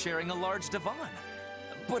we were sharing a large divan.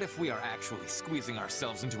 But if we are actually squeezing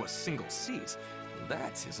ourselves into a single seat,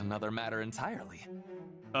 that is another matter entirely.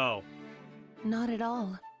 Oh. Not at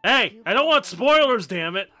all. Hey! I don't want spoilers,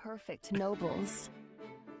 damn it! Perfect nobles.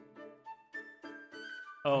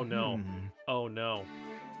 Oh no. Oh no.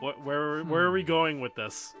 Where are we going with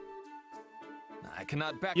this? I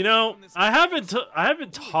cannot back. You know, I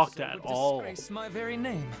haven't talked at would all, disgrace my very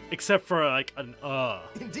name. except for like an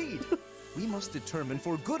Indeed. We must determine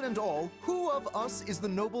for good and all who of us is the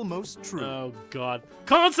noble most true. Oh god.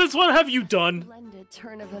 Constance, what have you done? Splendid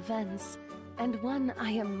turn of events, and one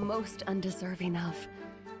I am most undeserving of.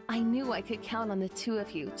 I knew I could count on the two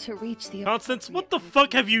of you to reach the Constance, what the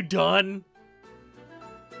fuck have you done?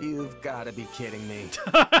 You've got to be kidding me.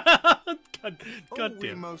 God We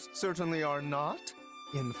damn. most certainly are not.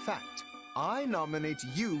 In fact, I nominate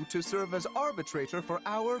you to serve as arbitrator for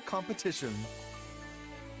our competition.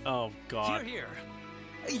 Oh god. Here.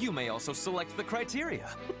 You may also select the criteria.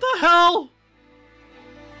 What the hell?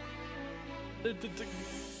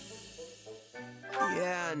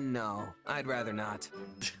 Yeah, no. I'd rather not.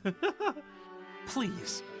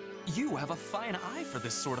 Please, you have a fine eye for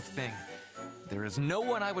this sort of thing. There is no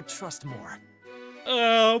one I would trust more.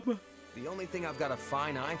 The only thing I've got a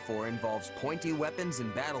fine eye for involves pointy weapons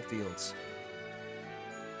and battlefields.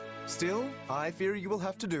 Still, I fear you will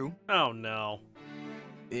have to do. Oh no.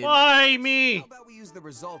 Why me? How about we use the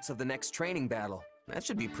results of the next training battle? That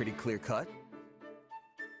should be pretty clear-cut.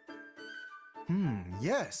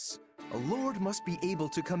 Yes. A lord must be able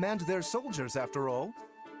to command their soldiers, after all.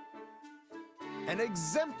 An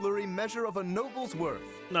exemplary measure of a noble's worth.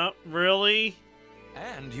 Not really.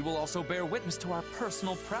 And you will also bear witness to our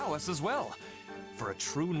personal prowess as well. For a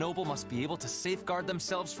true noble must be able to safeguard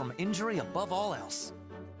themselves from injury above all else.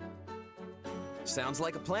 Sounds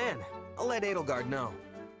like a plan. I'll let Edelgard know.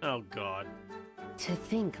 Oh god. To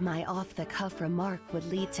think my off-the-cuff remark would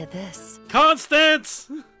lead to this. Constance!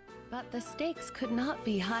 But the stakes could not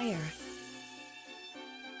be higher.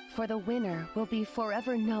 For the winner will be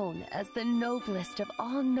forever known as the noblest of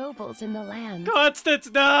all nobles in the land. Constance,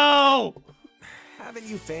 no! Haven't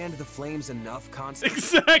you fanned the flames enough, Constance?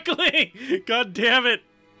 Exactly! God damn it!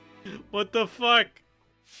 What the fuck?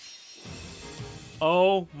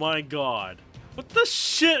 Oh my god. What the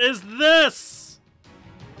shit is this?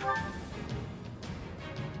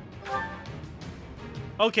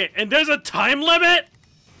 Okay, and there's a time limit?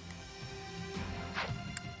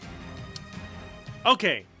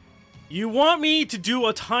 Okay, you want me to do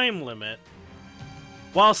a time limit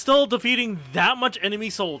while still defeating that much enemy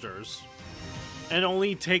soldiers and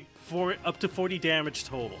only take up to 40 damage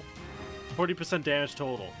total. 40% damage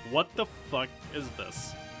total. What the fuck is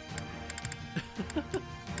this?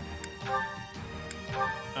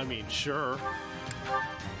 I mean, sure.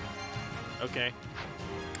 Okay.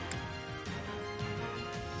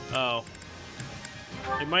 Oh.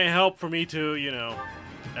 It might help for me to, you know,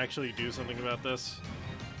 actually do something about this.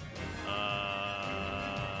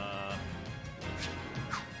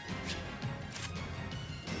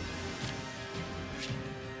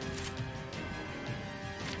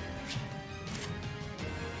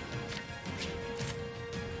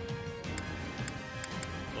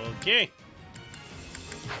 Okay.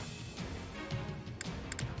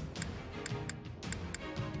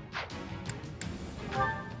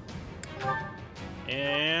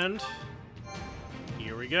 And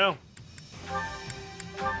here we go.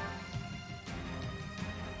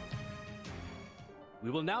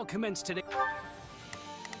 We will now commence today's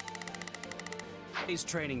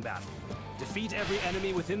training battle. Defeat every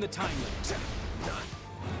enemy within the time limit.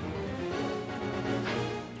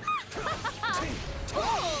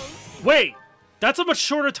 Wait! That's a much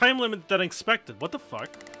shorter time limit than expected. What the fuck?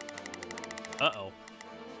 Uh-oh.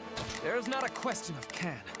 There's not a question of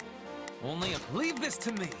can. Only leave this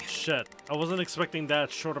to me. Shit. I wasn't expecting that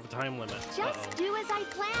short of a time limit. Just do as I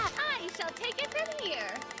plan. I shall take it from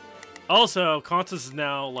here. Also, Constance is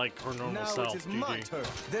now like her normal now self. Now it is my turn.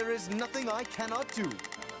 There is nothing I cannot do.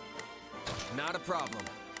 Not a problem.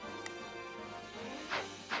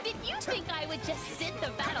 Did you think I would just sit the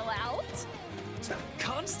battle out?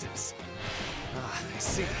 Constance. Ah, I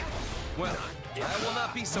see. Well, I will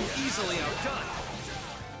not be so easily outdone.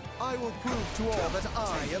 I will prove to all that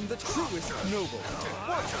I am the truest noble.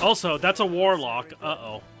 Also, that's a warlock.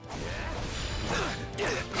 Uh-oh.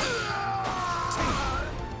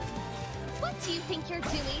 What do you think you're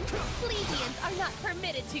doing? Plebeians are not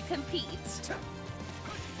permitted to compete.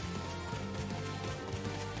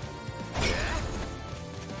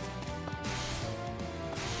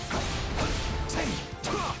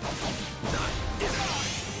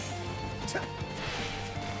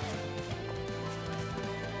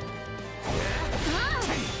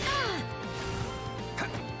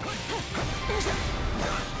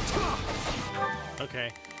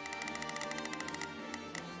 Okay.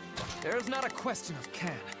 There's not a question of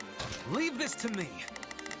can. Leave this to me.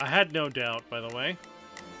 I had no doubt, by the way.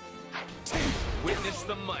 Witness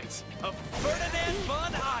the might of Ferdinand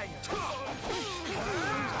von Iron.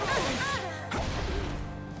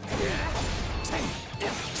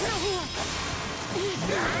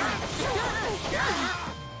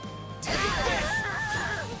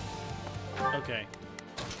 Okay.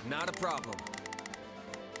 Not a problem.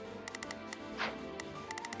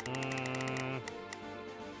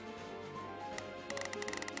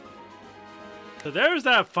 So there's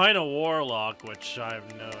that final warlock, which I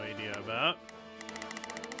have no idea about.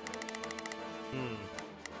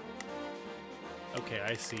 Okay,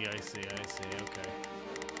 I see. Okay.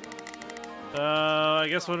 I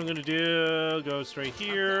guess what I'm gonna do, go straight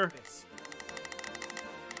here.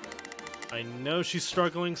 I know she's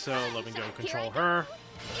struggling, so let me go control her.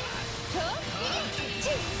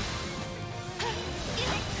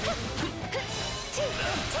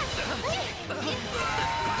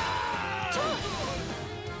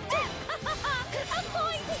 A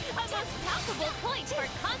point! A most palpable point for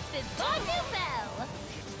Constance von Neufeld!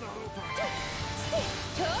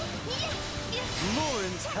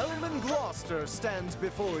 Lawrence Hellman Gloucester stands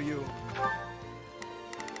before you.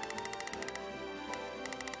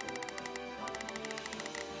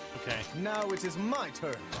 Okay. Now it is my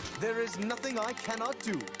turn. There is nothing I cannot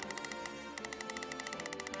do.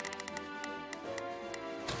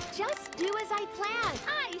 Just do as I plan.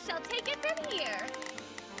 I shall take it from here.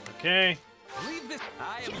 Okay. Leave this.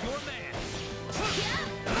 I am your man.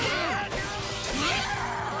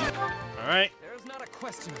 All right. There's not a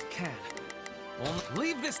question of can. Only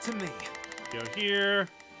leave this to me. Go here.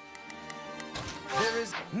 There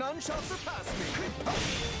is none shall surpass me.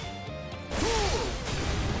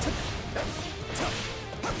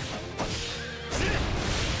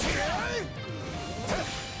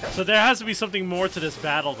 So there has to be something more to this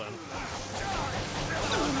battle then.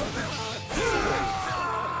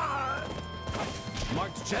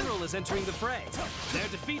 Marked General is entering the fray. Their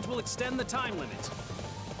defeat will extend the time limit.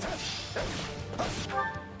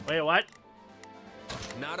 Wait, what?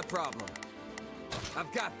 Not a problem.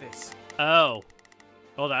 I've got this. Oh.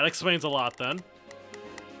 Well, that explains a lot then.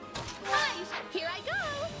 Here I go.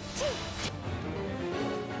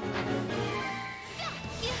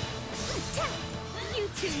 You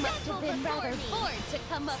two must have been rather bored to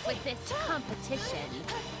come up with this competition.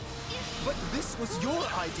 But this was your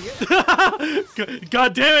idea.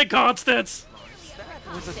 God damn it, Constance!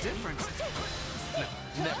 That was a difference.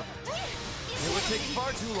 No, never. It would take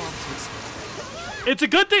far too long to explain. It's a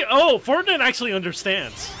good thing. Oh, Ferdinand actually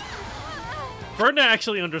understands. Ferdinand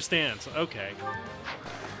actually understands. Okay.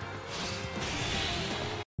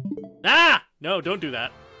 Ah! No, don't do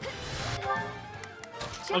that.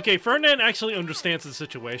 Okay, Ferdinand actually understands the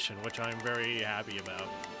situation, which I'm very happy about.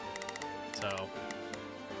 So.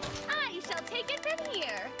 I shall take it from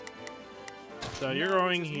here. So you're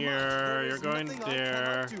going here, you're going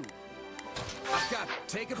there. I've got it.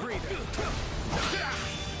 Take a breather.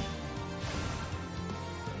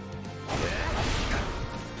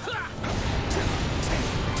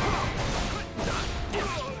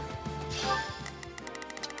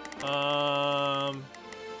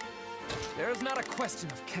 There's not a question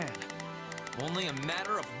of can, only a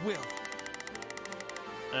matter of will.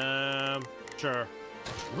 Sure.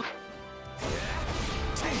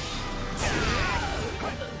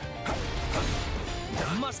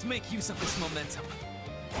 I must make use of this momentum.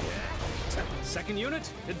 Second unit,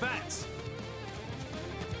 advance.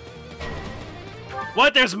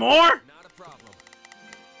 What? There's more? Not a problem.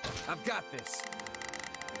 I've got this.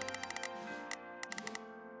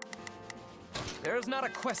 There's not a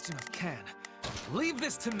question of can. Leave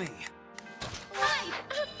this to me. Aye,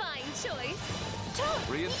 a fine choice.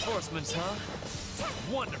 Reinforcements, huh?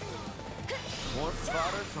 Wonderful. More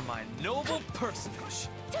fodder for my noble personage.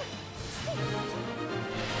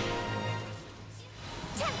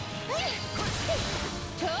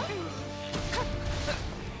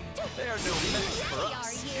 They're no match for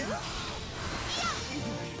us.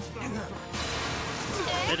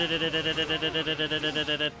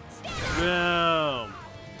 Boom.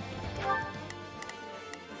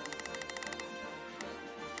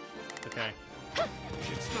 Okay.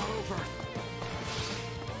 It's not over.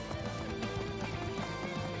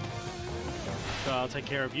 So I'll take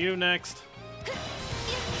care of you next.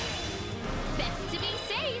 Best to be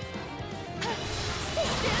safe.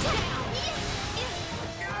 Sisters down.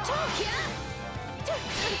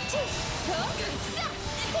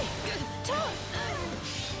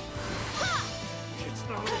 It's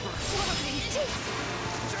not over.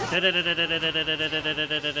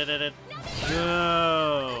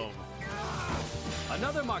 Go.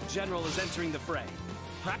 Another mock general is entering the fray.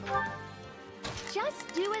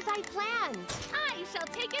 Just do as I planned. I shall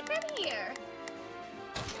take it from here.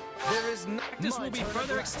 There is no This will be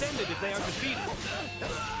further extended if they are defeated.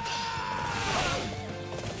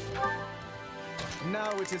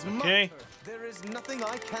 Now it is my Okay. turn. There is nothing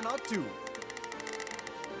I cannot do.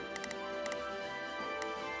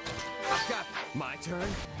 I've got my turn.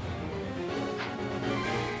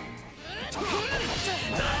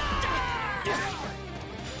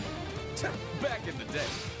 Back in the day,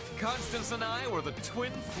 Constance and I were the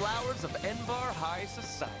twin flowers of Enbar High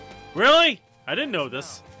Society. Really? I didn't know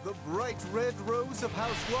this. The bright red rose of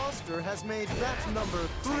House Gloucester has made that number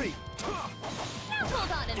 3. Now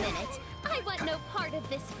hold on a minute. I want no part of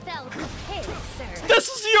this fell bouquet, sir. This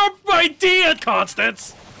is your idea,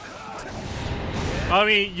 Constance! I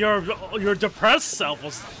mean, your depressed self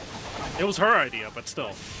was... It was her idea, but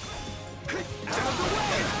still.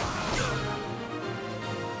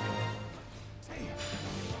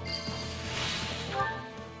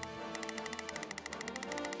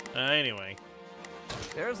 Anyway.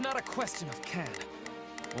 There's not a question of can,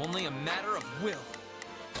 only a matter of will.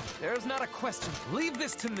 There's not a question. Leave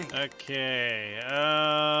this to me. Okay,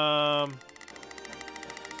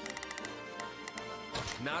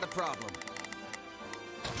 Not a problem.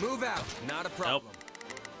 Move out. Not a problem. Nope.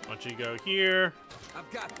 Why don't you go here? I've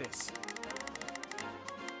got this.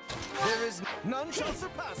 There is none shall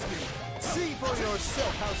surpass me. See for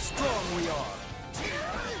yourself how strong we are.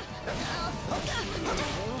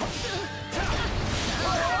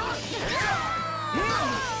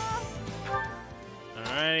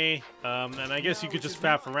 Alrighty. And I guess you could just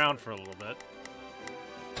faff around for a little bit.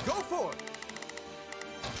 Go for it.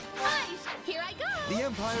 Here I go. The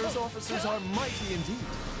Empire's officers are mighty indeed.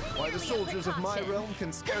 Why the soldiers of my realm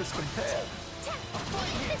can scarce compare.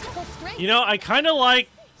 You know, I kind of like.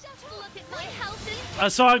 Just look at my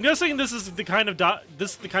houses. So I'm guessing this is the kind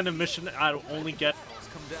of mission I'll only get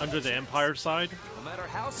under the Empire side. No matter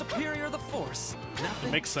how superior the Force,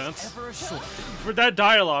 It makes sense. ever assured. For that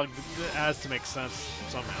dialogue, it has to make sense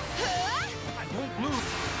somehow. I won't lose.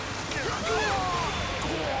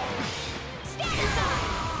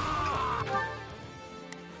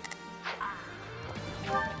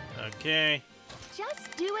 Okay.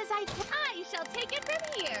 Just do as I shall take it from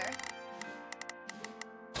here.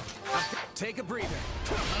 Take a breather.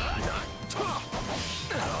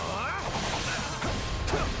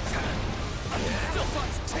 Still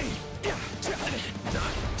fights.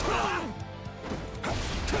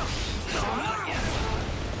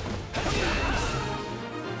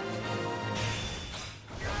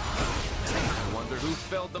 Wonder who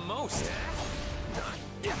failed the most.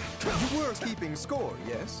 You were keeping score,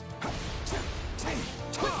 yes?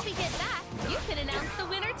 Once we get back, you can announce the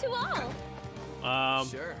winner to all.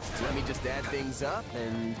 Sure. Let me just add things up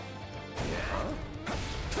and...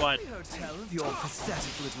 What? The hotel of your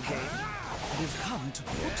pathetic little game. We've come to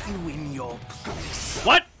put you in your place.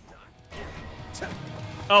 What?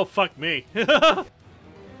 Oh, fuck me.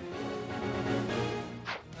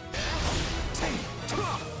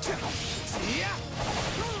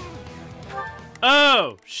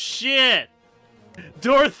 Oh, shit.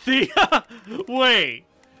 Dorothea. Wait.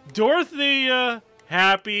 Dorothea.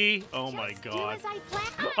 Happy. Oh my god.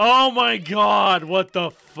 Oh my god. What the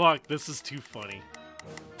fuck? This is too funny.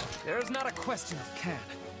 There's not a question of can.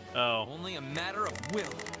 Oh. Only a matter of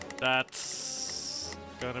will. That's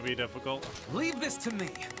gonna be difficult. Leave this to me.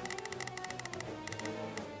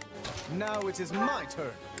 Now it is my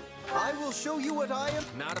turn. I will show you what I am.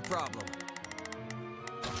 Not a problem.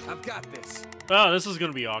 I've got this. Oh, this is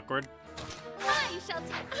gonna be awkward. I shall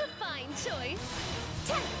take a fine choice.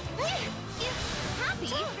 Happy?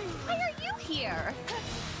 Why are you here?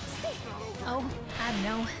 Oh, I don't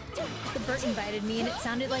know. The Bert invited me and it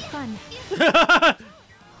sounded like fun.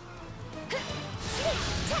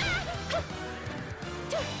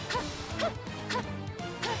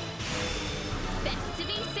 Best to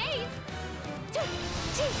be safe.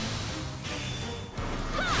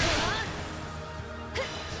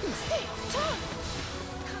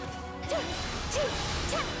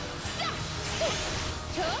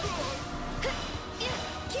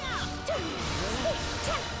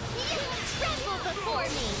 Tremble before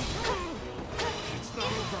me.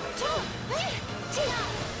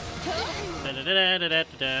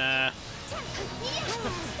 Da-da-da-da-da-da.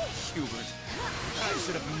 Hubert, I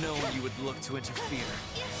should have known you would look to interfere.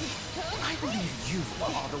 I believe you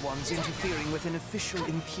are the ones interfering with an official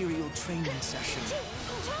Imperial training session.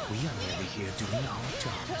 We are merely here doing our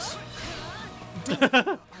jobs.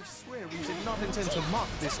 I swear we did not intend to mock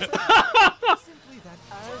this. Simply that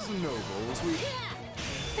as nobles, we...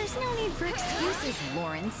 There's no need for excuses,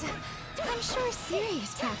 Lawrence. I'm sure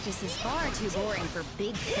serious practice is far too boring for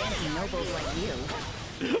big, fancy nobles like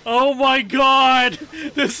you. Oh my god!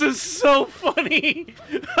 This is so funny!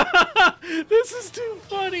 This is too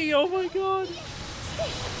funny! Oh my god!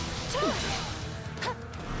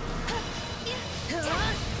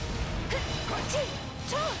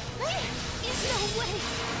 No way!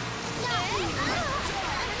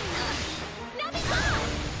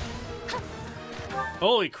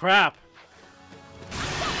 Holy crap!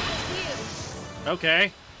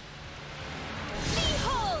 Okay.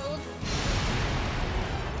 Behold!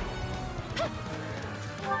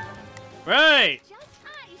 Right!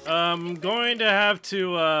 I'm going to have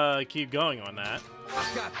to keep going on that.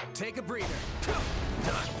 I've got take a breather.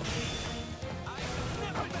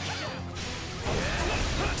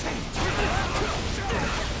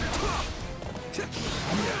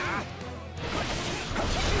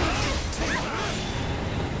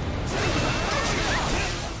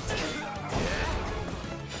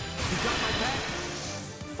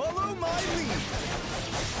 Follow my lead.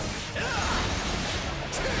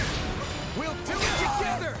 We'll do it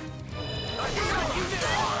together. I got you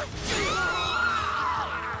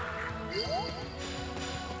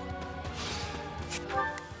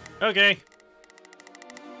now. Okay.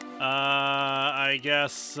 I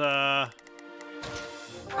guess, I've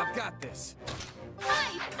got this. A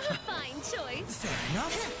fine choice. Fair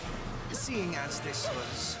enough. Seeing as this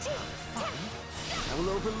was fun, I will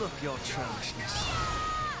overlook your trashness.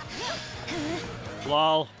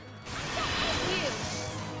 lol.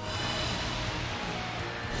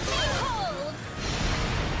 Behold!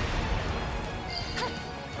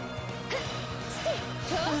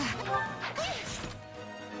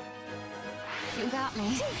 You got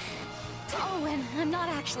me. Oh, and I'm not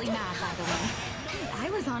actually mad, by the way. I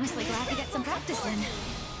was honestly glad to get some practice in.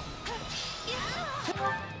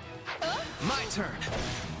 My turn.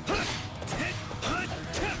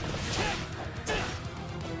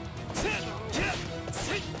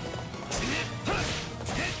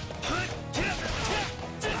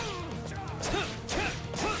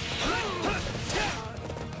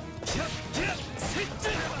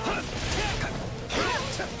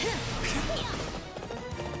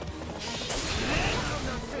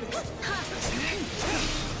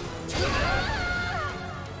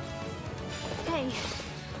 Hey,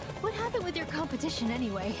 what happened with your competition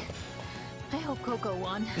anyway? I hope Coco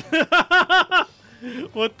won.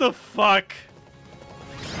 What the fuck?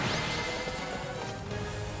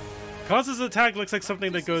 Causes attack looks like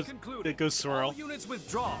something that goes swirl. All units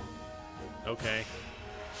withdraw. Okay.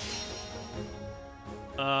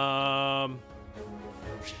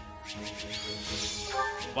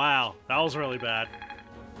 Wow, that was really bad.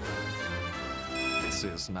 This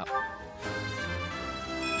is not...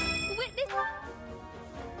 Witness...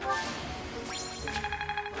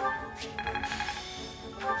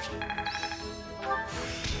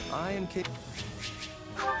 I am capable.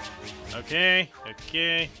 Okay,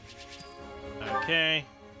 okay, okay.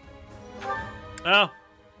 Oh,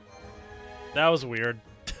 that was weird.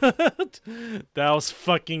 That was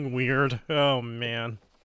fucking weird. Oh man.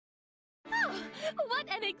 Oh, what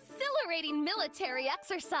an exhilarating military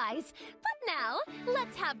exercise! But now,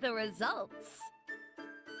 let's have the results.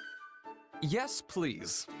 Yes,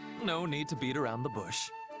 please. No need to beat around the bush.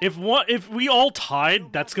 If we all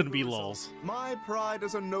tied, that's gonna be lulz. My pride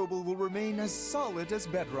as a noble will remain as solid as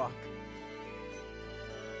bedrock.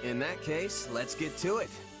 In that case, let's get to it.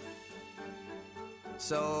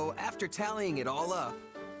 So, after tallying it all up...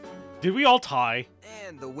 Did we all tie?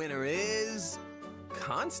 And the winner is...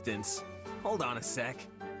 Constance. Hold on a sec.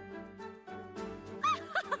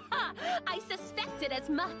 I suspected as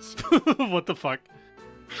much. What the fuck?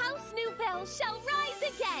 House Nouvelle shall rise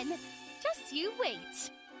again. Just you wait.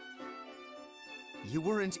 You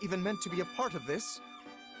weren't even meant to be a part of this.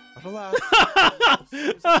 But alas...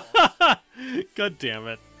 God damn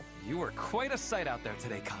it. You were quite a sight out there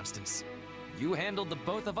today, Constance. You handled the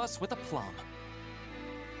both of us with aplomb.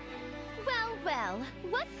 Well, well,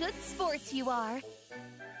 what good sports you are.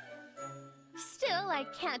 Still, I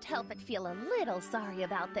can't help but feel a little sorry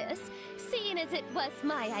about this, seeing as it was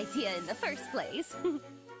my idea in the first place.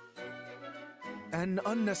 An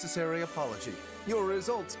unnecessary apology. Your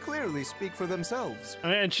results clearly speak for themselves.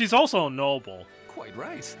 And she's also a noble. Quite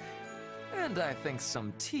right. And I think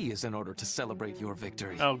some tea is in order to celebrate your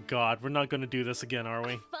victory. Oh god, we're not gonna do this again, are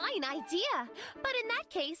we? Fine idea. But in that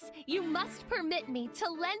case, you must permit me to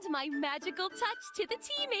lend my magical touch to the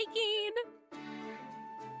tea making.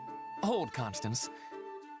 Hold, Constance.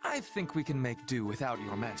 I think we can make do without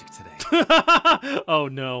your magic today. Oh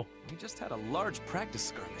no. We just had a large practice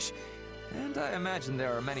skirmish. And I imagine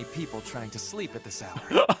there are many people trying to sleep at this hour.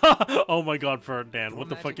 Oh my god, Ferdinand, what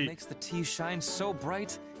the fuck? Magic makes the tea shine so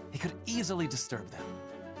bright, it could easily disturb them.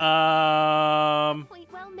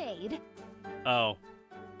 Point well made. Oh.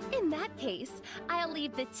 In that case, I'll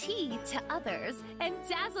leave the tea to others and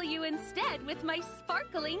dazzle you instead with my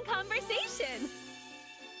sparkling conversation.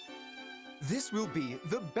 This will be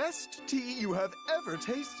the best tea you have ever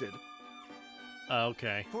tasted.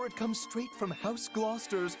 Okay. For it comes straight from House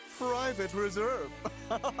Gloucester's private reserve.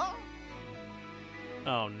 Oh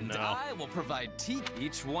And no. I will provide tea.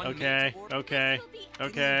 Each one. Okay, okay,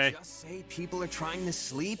 okay. Just say people are trying to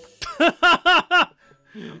sleep?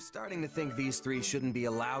 I'm starting to think these three shouldn't be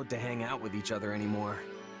allowed to hang out with each other anymore.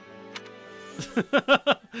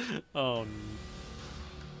 Oh.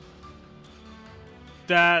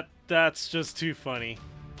 That's just too funny.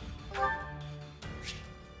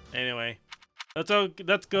 Anyway,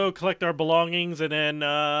 let's go collect our belongings and then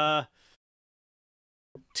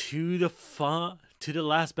to the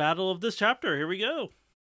last battle of this chapter. Here we go.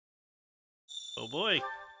 Oh boy.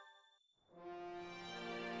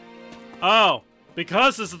 Oh,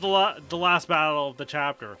 because this is the last battle of the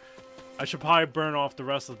chapter, I should probably burn off the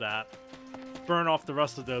rest of that. Burn off the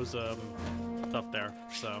rest of those stuff there.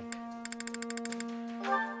 So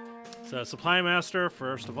Supply Master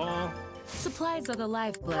first of all. Supplies are the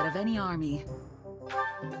lifeblood of any army.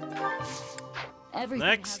 Everything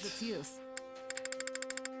Next. has its use.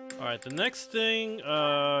 Alright, the next thing,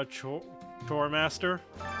 Chore Master.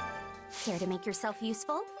 Care to make yourself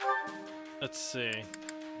useful? Let's see.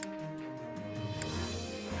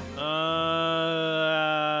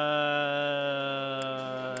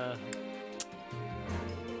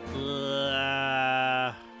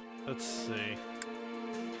 Let's see.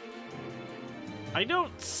 I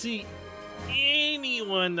don't see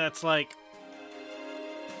anyone that's like...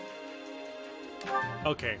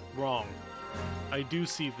 Okay, wrong. I do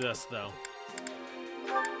see this, though.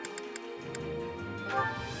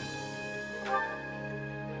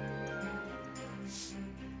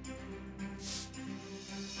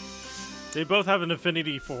 They both have an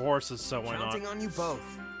affinity for horses, so why not? Counting on you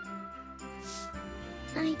both.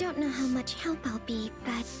 I don't know how much help I'll be,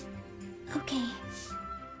 but... okay.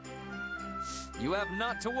 You have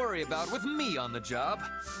not to worry about with me on the job.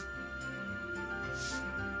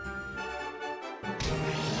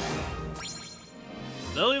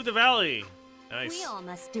 Lily of the Valley. Nice. We all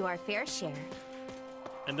must do our fair share.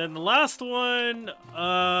 And then the last one,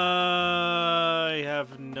 I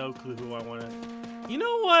have no clue who I want to... You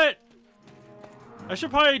know what? I should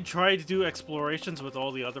probably try to do explorations with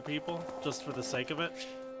all the other people, just for the sake of it.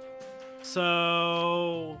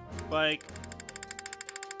 So, like...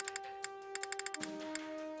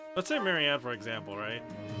 Let's say Marianne, for example, right?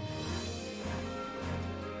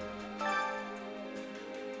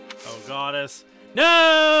 Oh, goddess. No!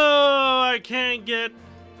 I can't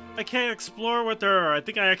explore with her. I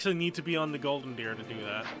think I actually need to be on the golden deer to do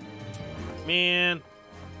that. Man.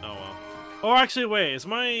 Oh, well. Oh, actually, wait. Is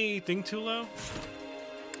my thing too low?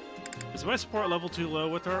 Is my support level too low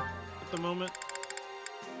with her at the moment?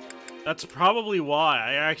 That's probably why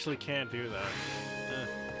I actually can't do that.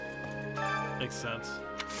 Makes sense.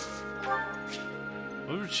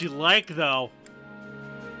 What would she like, though?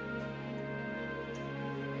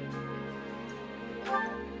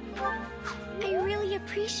 I really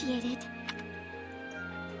appreciate it.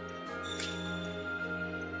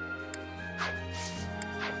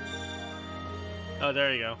 Oh,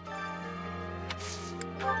 there you go.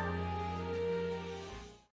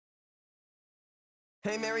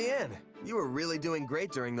 Hey, Marianne, you were really doing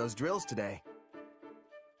great during those drills today.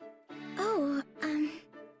 Oh,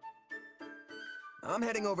 I'm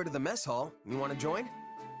heading over to the mess hall. You want to join?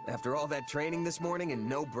 After all that training this morning and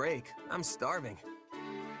no break, I'm starving.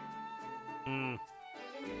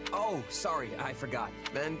 Oh, sorry, I forgot.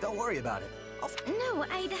 Then don't worry about it. No,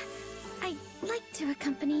 I'd like to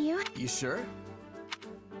accompany you. You sure?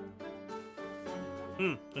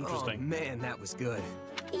 Interesting. Oh, man, that was good.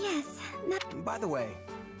 Yes. By the way,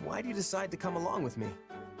 why do you decide to come along with me?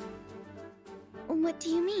 What do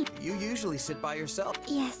you mean? You usually sit by yourself.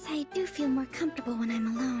 Yes, I do feel more comfortable when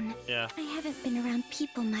I'm alone. Yeah. I haven't been around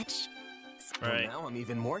people much. Right. Well, now I'm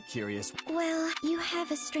even more curious. Well, you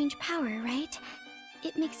have a strange power, right?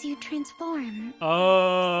 It makes you transform.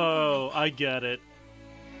 Oh, I get it.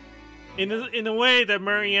 In a way that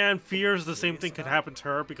Marianne fears the same thing could happen to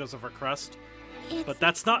her because of her crest. But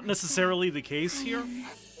that's not necessarily the case here.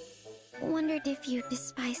 Wondered if you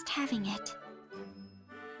despised having it.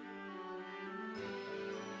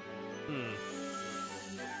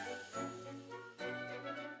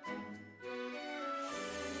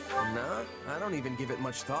 Nah, I don't even give it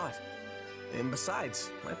much thought. And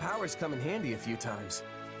besides, my powers come in handy a few times.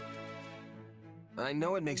 I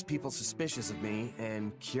know it makes people suspicious of me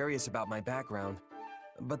and curious about my background,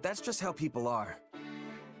 but that's just how people are.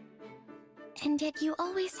 And yet you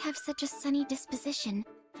always have such a sunny disposition,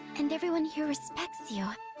 and everyone here respects you.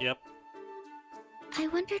 Yep. I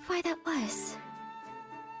wondered why that was.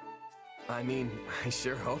 I mean, I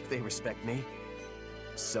sure hope they respect me.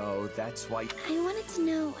 So that's why... I wanted to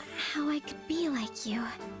know how I could be like you.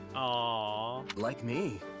 Aww. Like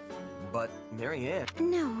me. But, Marianne...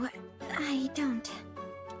 No, I don't.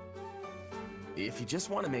 If you just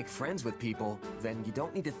want to make friends with people, then you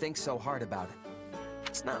don't need to think so hard about it.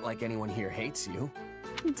 It's not like anyone here hates you.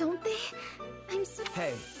 Don't they? I'm so...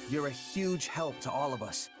 Hey, you're a huge help to all of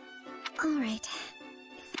us. All right.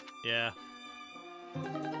 Yeah.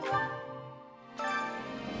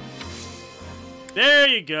 There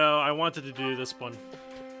you go. I wanted to do this one.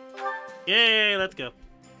 Yay, let's go.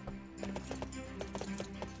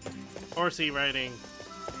 Horsey riding.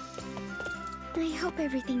 I hope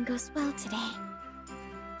everything goes well today.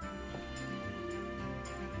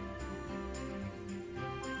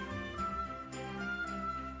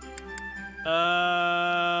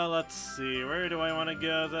 Let's see. Where do I want to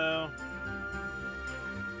go, though?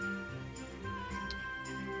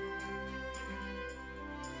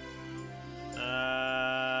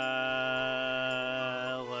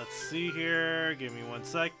 Let's see here. Give me 1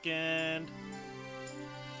 second.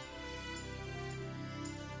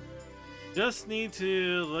 Just need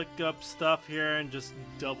to look up stuff here and just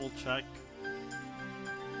double check.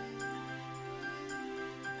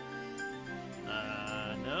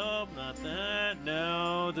 Nope, not that.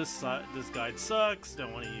 No, this guide sucks.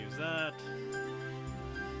 Don't want to use that.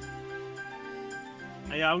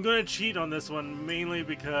 Yeah, I'm gonna cheat on this one mainly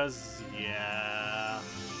because, yeah,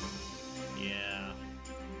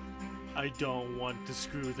 I don't want to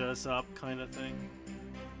screw this up, kind of thing.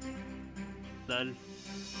 Then.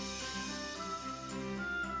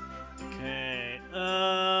 Okay.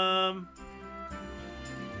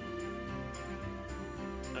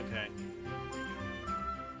 Okay.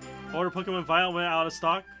 Order Pokemon Violet went out of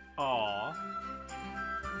stock? Aww.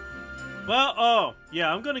 Well, oh,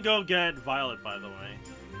 yeah, I'm gonna go get Violet, by the way,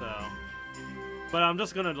 so. But I'm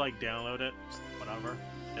just gonna, like, download it, just whatever.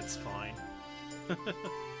 It's fine.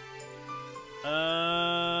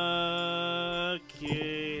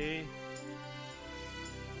 Okay.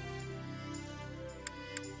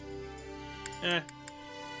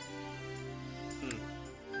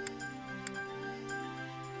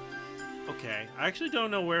 Okay, I actually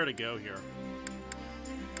don't know where to go here.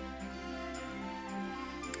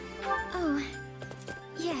 Oh,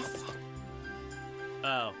 yes.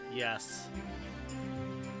 Oh, yes.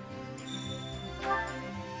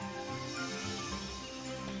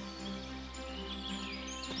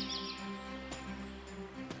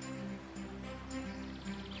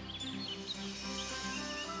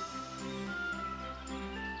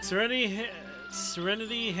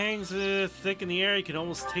 Serenity hangs thick in the air. You can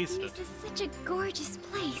almost taste it. This is such a gorgeous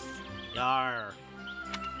place. Yar.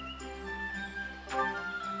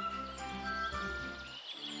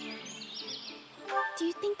 Do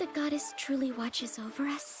you think the goddess truly watches over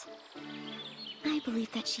us? I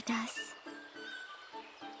believe that she does.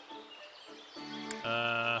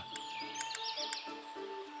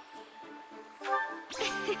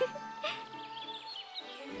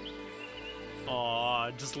 Aw,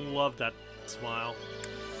 I just love that smile.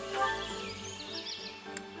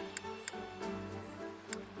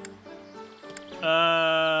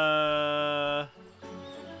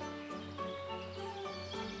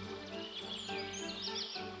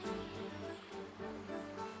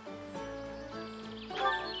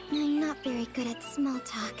 I'm not very good at small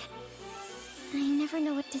talk. I never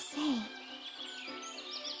know what to say.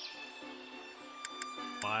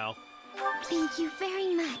 Smile. Thank you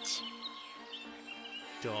very much.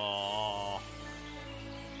 Aww.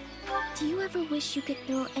 Do you ever wish you could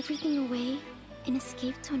throw everything away and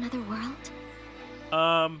escape to another world?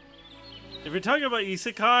 If you're talking about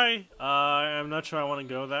isekai, I'm not sure I want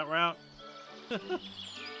to go that route.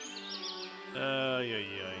 Yeah.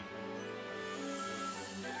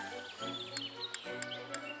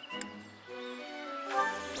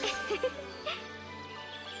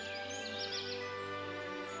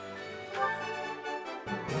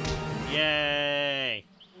 Yay!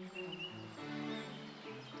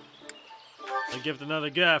 I gift another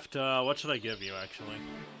gift. What should I give you, actually?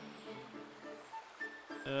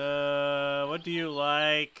 What do you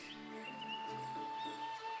like?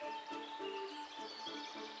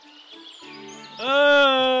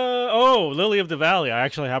 Oh, Lily of the Valley. I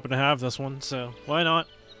actually happen to have this one, so why not?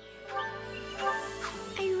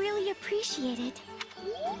 I really appreciate it.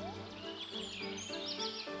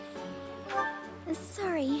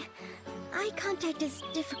 Sorry, eye contact is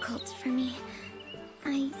difficult for me.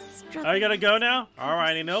 I struggle. Oh, you gotta go now?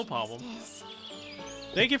 Alrighty, no problem.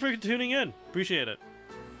 Thank you for tuning in. Appreciate it.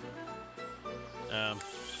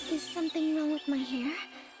 Is something wrong with my hair?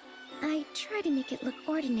 I try to make it look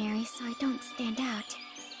ordinary so I don't stand out.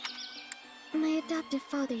 My adoptive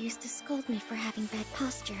father used to scold me for having bad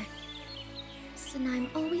posture. So now I'm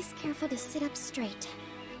always careful to sit up straight.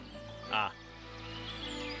 Ah.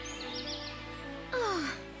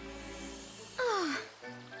 Oh. Oh.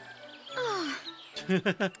 Oh.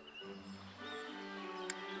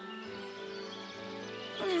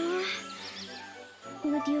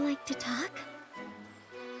 Would you like to talk?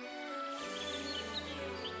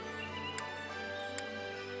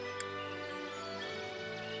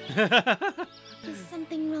 Is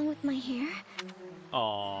something wrong with my hair?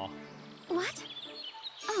 Aww. What?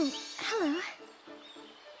 Oh, hello.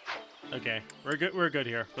 Okay, we're good. We're good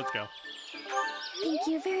here. Let's go. Thank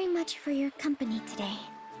you very much for your company today.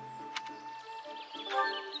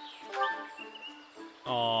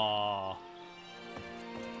 Aww.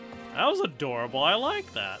 That was adorable. I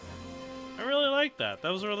like that. I really like that. That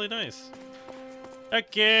was really nice.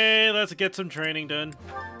 Okay, let's get some training done.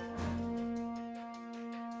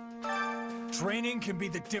 Training can be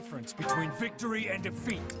the difference between victory and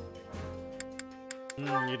defeat.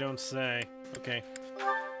 You don't say. Okay.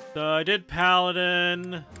 So I did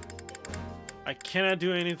Paladin. I cannot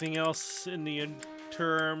do anything else in the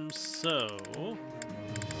interim, so...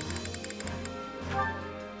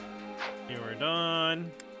 Here we're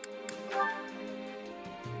done.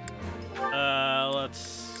 Let's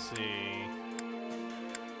see.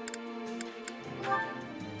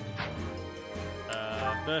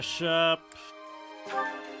 Bishop.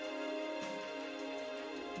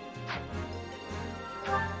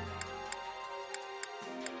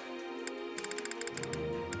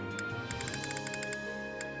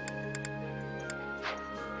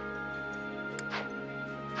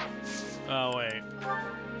 Oh, wait.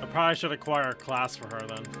 I probably should acquire a class for her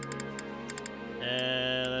then.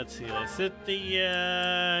 Let's see. Let's hit the,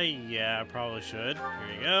 yeah, I probably should.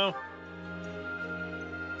 Here you go.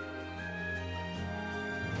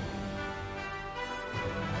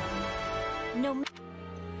 No.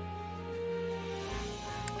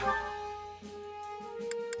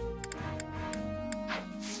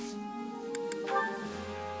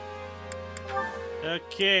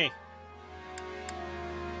 Okay.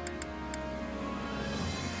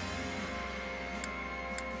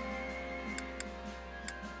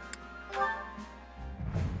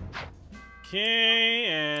 Okay,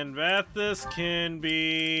 and Vathis can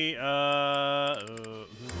be,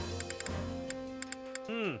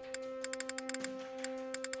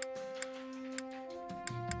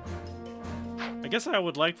 guess I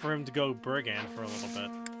would like for him to go brigand for a little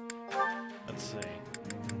bit. Let's see.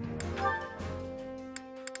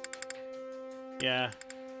 Yeah.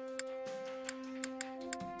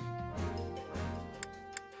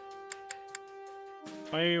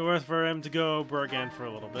 Might be worth for him to go brigand for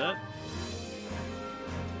a little bit.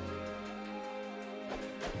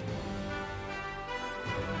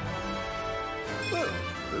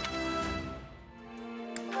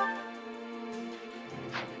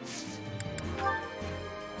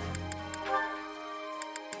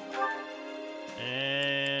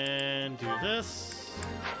 And do this.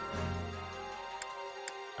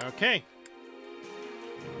 Okay.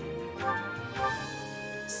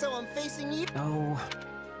 So I'm facing you. Oh.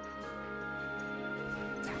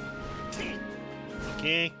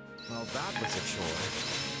 Okay. Well, that was a chore.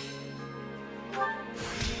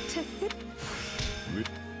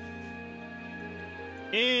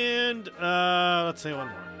 And let's say one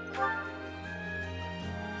more.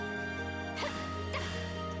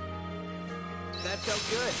 That felt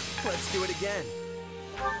good. Let's do it again.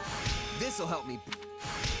 This'll help me.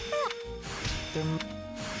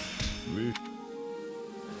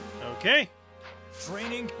 Okay.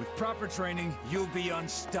 Training, with proper training, you'll be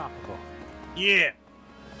unstoppable. Yeah.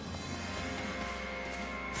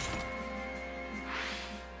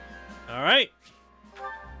 All right.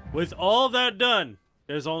 With all that done,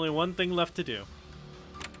 there's only one thing left to do.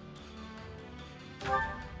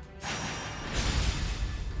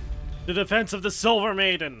 The defense of the Silver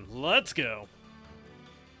Maiden. Let's go.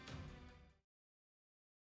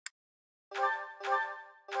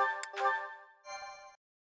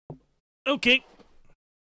 Okay.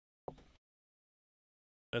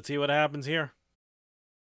 Let's see what happens here.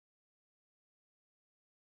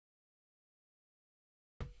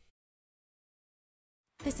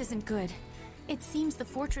 This isn't good. It seems the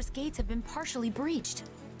fortress gates have been partially breached.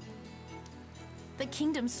 The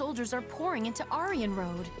kingdom's soldiers are pouring into Aryan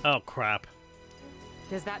Road. Oh, crap.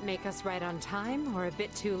 Does that make us right on time or a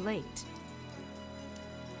bit too late?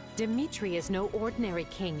 Dimitri is no ordinary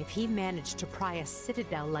king if he managed to pry a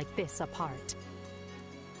citadel like this apart.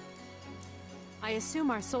 I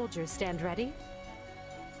assume our soldiers stand ready?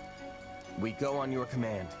 We go on your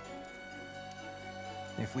command.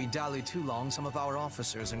 If we dally too long, some of our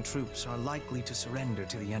officers and troops are likely to surrender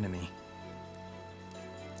to the enemy.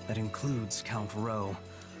 That includes Count Rowe,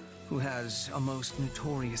 who has a most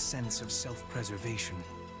notorious sense of self-preservation.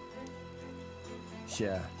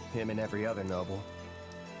 Yeah, him and every other noble.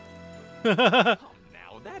 Oh,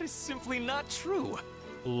 now, that is simply not true.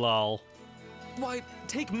 Lol. Why,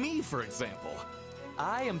 take me, for example.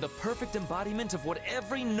 I am the perfect embodiment of what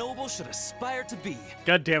every noble should aspire to be.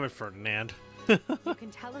 God damn it, Ferdinand. You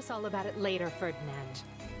can tell us all about it later, Ferdinand.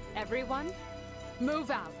 Everyone,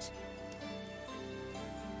 move out.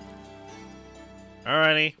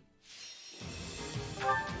 Alrighty.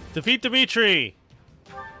 Defeat Dimitri.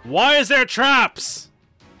 Why is there traps?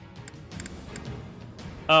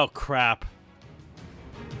 Oh, crap.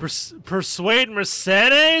 Persuade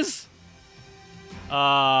Mercedes?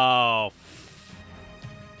 Oh,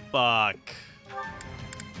 fuck.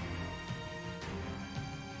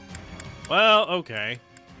 Well, okay.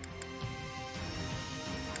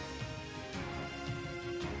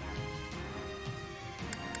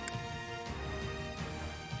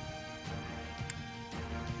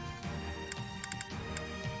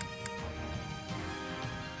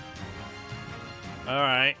 All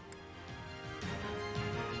right.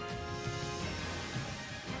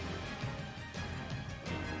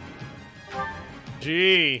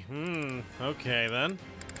 Gee, okay then.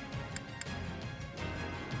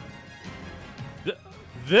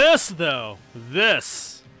 This, though.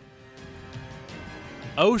 This.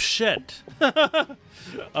 Oh, shit.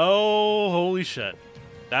 Oh, holy shit.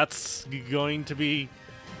 That's going to be...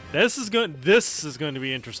 This is going to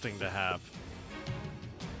be interesting to have.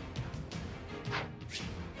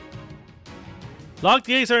 Locked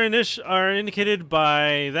gates are indicated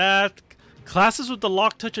by that. Classes with the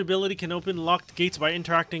lock touch ability can open locked gates by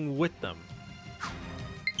interacting with them.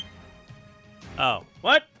 Oh,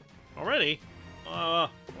 what? Already? Hold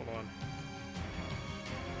on.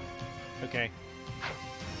 Okay.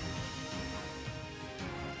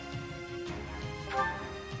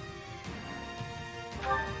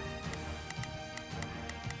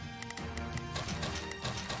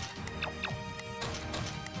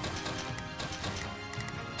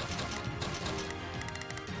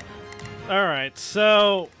 Alright,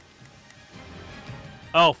 so...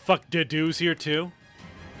 Oh, fuck, Dedu's here too?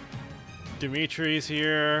 Dimitri's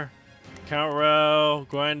here. Count Rowe,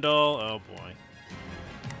 Gwendol, oh boy.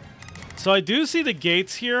 So I do see the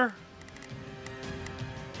gates here.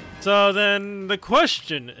 So then the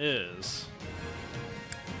question is...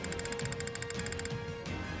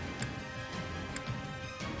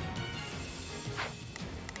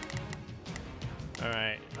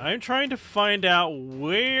 Alright, I'm trying to find out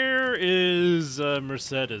where is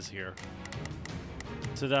Mercedes here.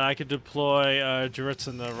 So that I could deploy Juritz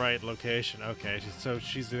in the right location. Okay, so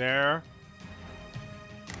she's there.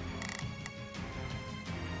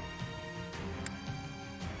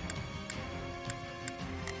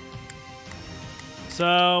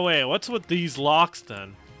 So, wait, what's with these locks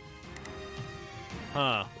then?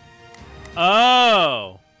 Huh.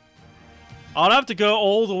 Oh! I'll have to go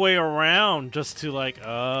all the way around just to like,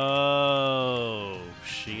 oh,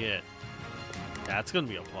 shit. That's gonna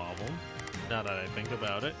be a problem, now that I think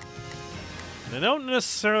about it. They don't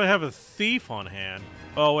necessarily have a thief on hand.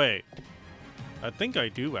 Oh, wait. I think I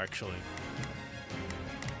do, actually.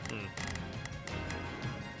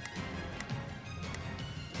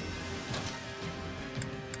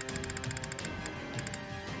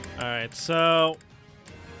 Alright, so...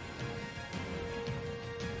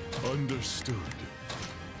 Understood.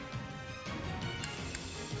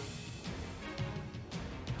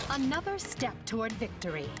 Another step toward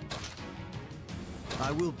victory.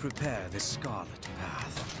 I will prepare this scarlet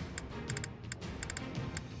path.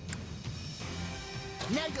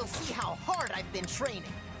 Now you'll see how hard I've been training.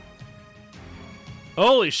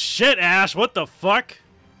 Holy shit, Ash, what the fuck?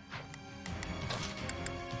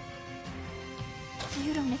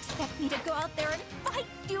 You don't expect me to go out there and fight,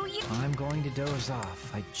 do you? I'm going to doze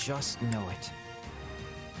off. I just know it.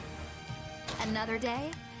 Another day,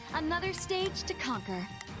 another stage to conquer.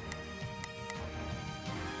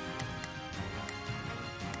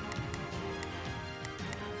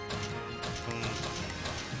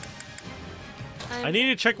 I need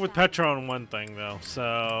to check with Petra on one thing, though,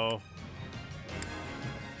 so...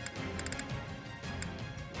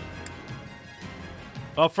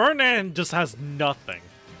 Well, Ferdinand just has nothing.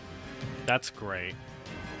 That's great.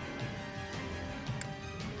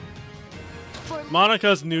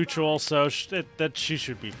 Monica's neutral, so that she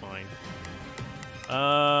should be fine.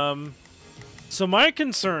 So my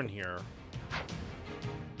concern here...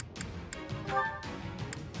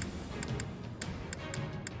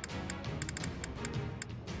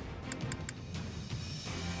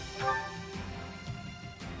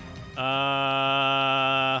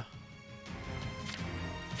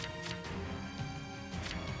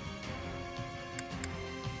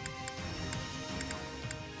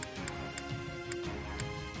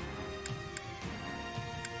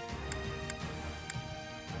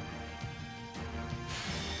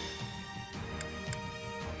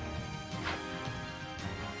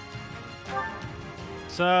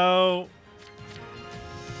 So...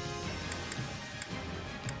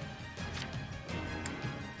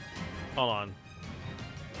 Hold on.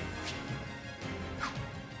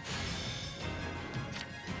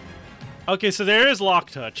 Okay, so there is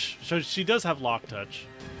lock touch. So she does have lock touch.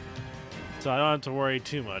 So I don't have to worry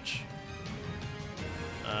too much.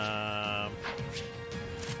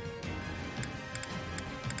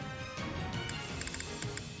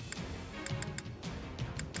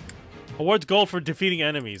 Awards gold for defeating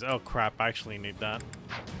enemies. Oh crap, I actually need that.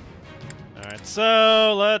 Alright,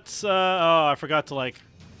 so let's oh, I forgot to like...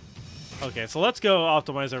 Okay, so let's go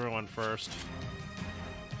optimize everyone first.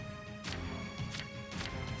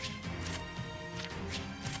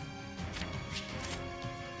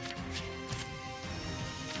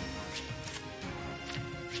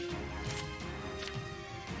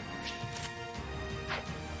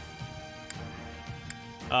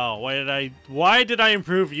 Oh, why did I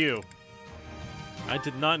improve you? I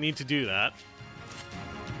did not need to do that.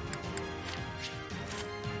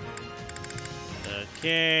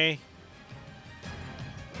 Okay.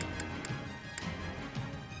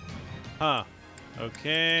 Huh.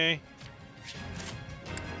 Okay.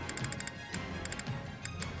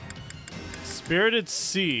 Spirited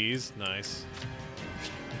Seas. Nice.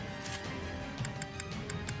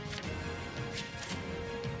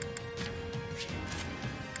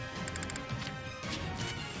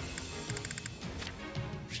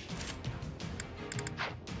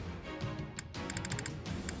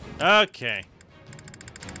 Okay.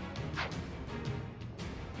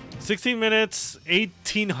 16 minutes,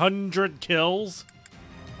 1,800 kills?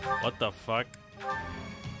 What the fuck?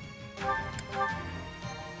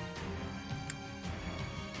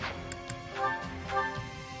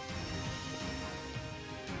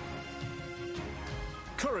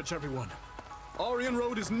 Courage, everyone. Aryan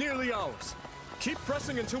Road is nearly ours. Keep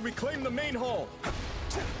pressing until we claim the main hall.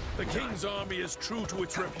 The King's army is true to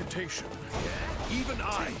its reputation. Even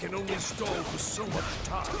I can only stall for so much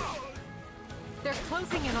time. They're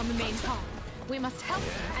closing in on the main hall. We must help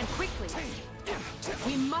them, and quickly.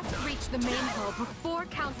 We must reach the main hall before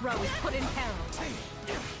Count Row is put in peril.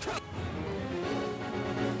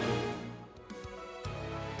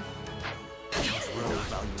 Count Row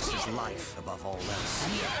values his life above all else.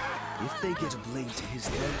 If they get a blade to his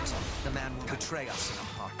throat, the man will betray us in a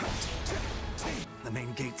heartbeat. The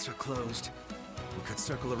main gates are closed. We could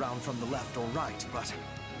circle around from the left or right,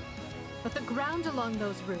 But the ground along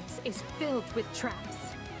those routes is filled with traps.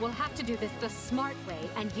 We'll have to do this the smart way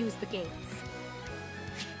and use the gates.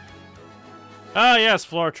 Ah, yes,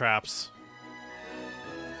 floor traps.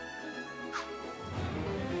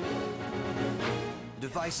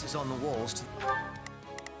 devices on the walls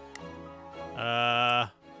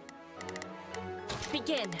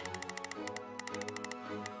Begin.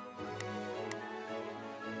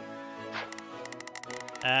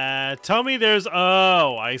 Tell me there's...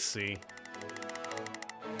 Oh, I see.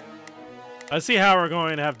 I see how we're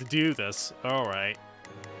going to have to do this. Alright.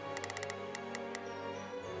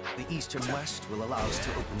 The east and west will allow us to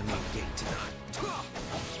open the main gate.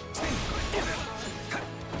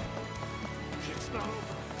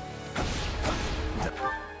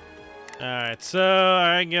 Alright, so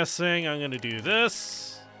I'm guessing I'm gonna do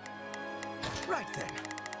this. Right then,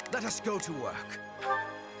 let us go to work.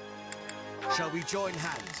 Shall we join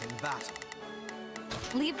hands in battle?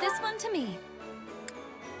 Leave this one to me.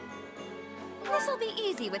 This'll be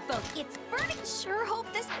easy with both. It's burning. Sure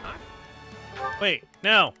hope this... Wait,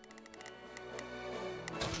 no.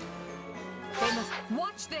 They must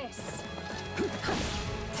watch this.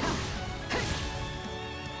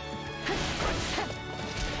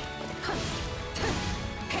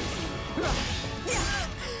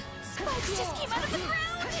 Spikes just came out of the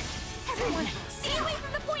ground! Everyone, stay away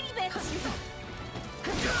from the pointy bits!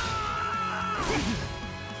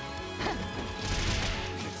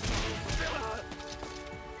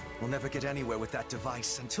 We'll never get anywhere with that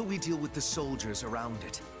device until we deal with the soldiers around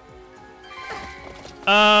it.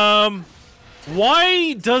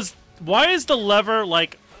 Why is the lever,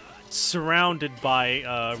 like, surrounded by,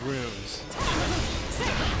 runes?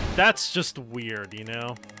 That's just weird, you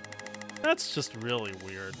know? That's just really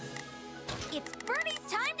weird. It's Bernie's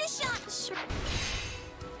time to shine!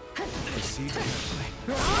 Proceed carefully.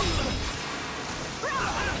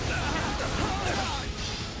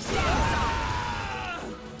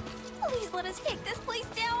 Please let us take this place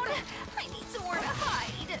down. I need somewhere to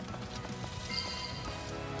hide.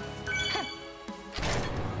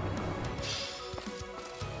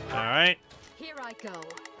 Alright. Here I go.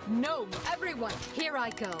 No, everyone, here I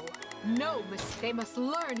go. No, they must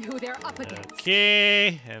learn who they're up against.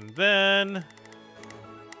 Okay, and then...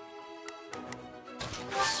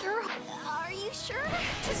 Sure? Are you sure?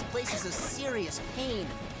 This place is a serious pain.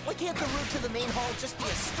 Why can't the route to the main hall just be a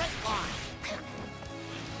straight line?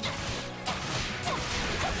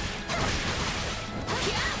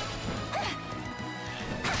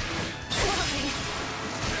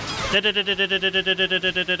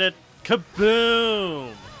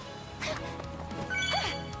 Kaboom!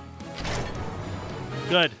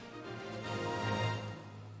 Good.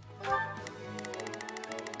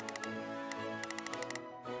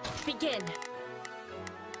 Begin.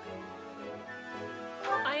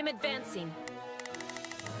 I am advancing.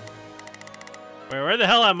 Where the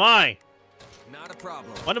hell am I? Not a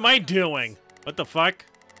problem. What am I doing? What the fuck?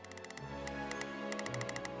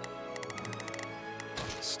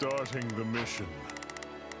 Starting the mission.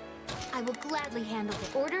 I will gladly handle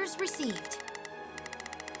it. Orders received.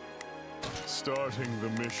 Starting the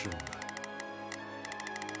mission.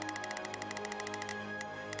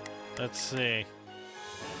 Let's see.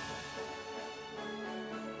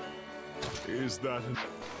 Is that an...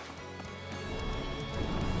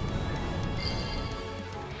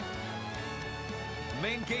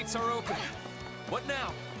 Main gates are open. What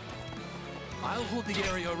now? I'll hold the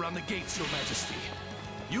area around the gates, Your Majesty.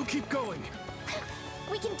 You keep going.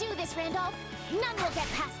 We can do this, Randolph. None will get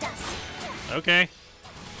past us. Okay.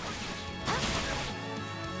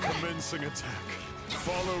 Commencing attack.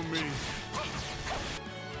 Follow me.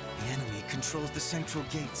 The enemy controls the central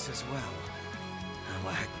gates as well. How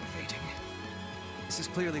aggravating. This is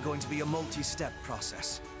clearly going to be a multi-step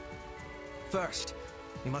process. First,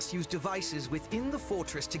 we must use devices within the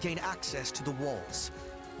fortress to gain access to the walls,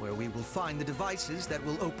 where we will find the devices that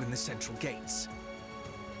will open the central gates.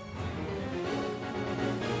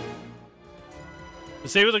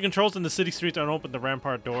 Disable the controls in the city streets and open the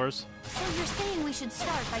rampart doors. So you're saying we should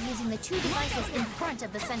start by using the two devices in front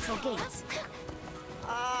of the central gates?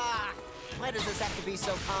 Why does this have to be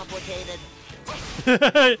so complicated?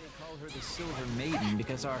 her the Silver Maiden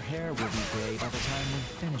because our hair will be gray by the time we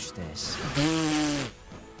finish this.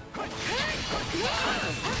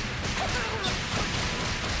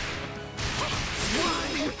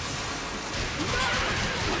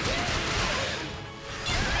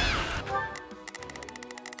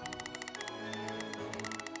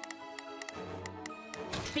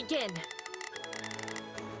 Begin.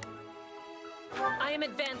 I am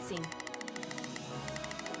advancing.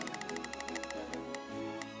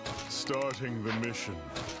 Starting the mission.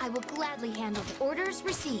 I will gladly handle the orders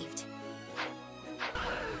received.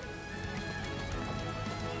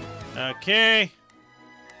 Okay.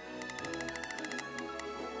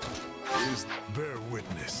 Bear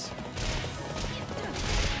witness.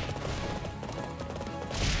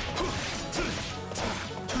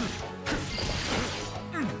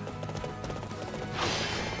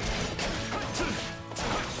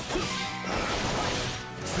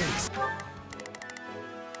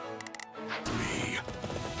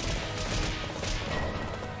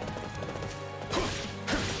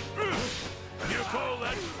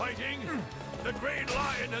 The Great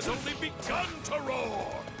Lion has only begun to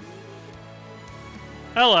roar!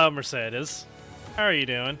 Hello, Mercedes. How are you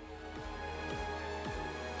doing?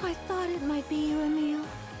 I thought it might be you, Emil.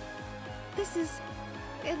 This is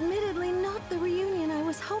admittedly not the reunion I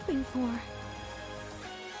was hoping for.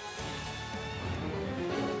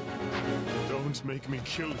 Don't make me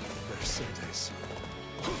kill you, Mercedes.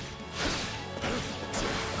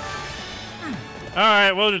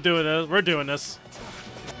 Alright, we're doing this. We're doing this.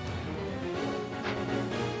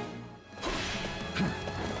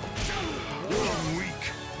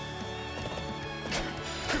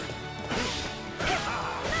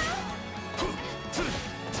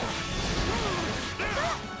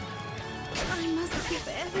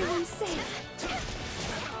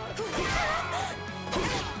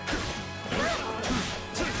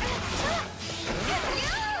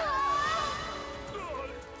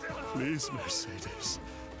 Please, Mercedes.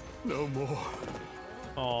 No more.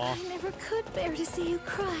 Aww. I never could bear to see you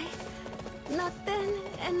cry. Not then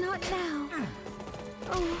and not now.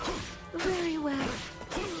 Oh, very well.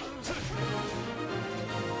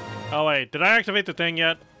 Oh wait, did I activate the thing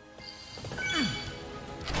yet?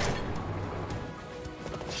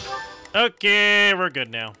 Okay, we're good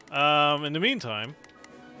now. In the meantime...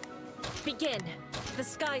 Begin. The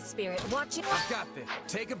Sky Spirit, watch it. I've got this.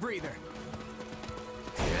 Take a breather.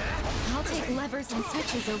 I'll take levers and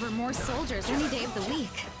switches over more soldiers any day of the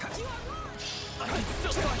week.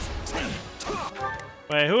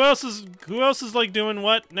 Wait, who else is like doing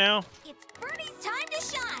what now? It's Birdie's time to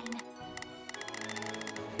shine.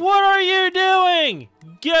 What are you doing?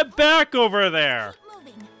 Get back over there.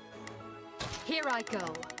 Here I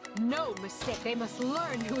go. No mistake. They must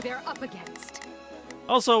learn who they're up against.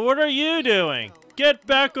 Also, what are you doing? Get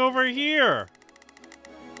back over here.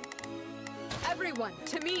 Everyone,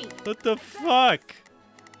 to me. What the fuck?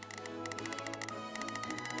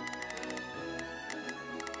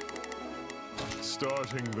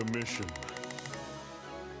 Starting the mission.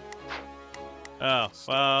 Oh,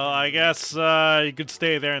 well, I guess you could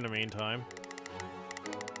stay there in the meantime.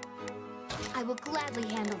 I will gladly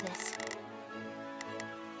handle this.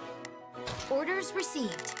 Orders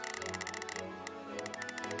received.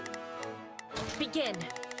 Begin.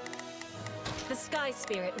 The Sky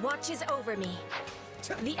Spirit watches over me.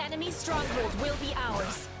 The enemy stronghold will be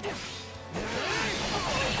ours.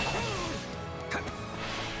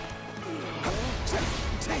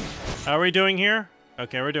 How are we doing here?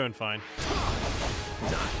 Okay, we're doing fine.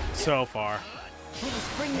 So far. Let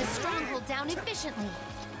us bring this stronghold down efficiently.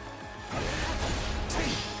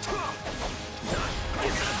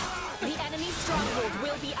 The enemy stronghold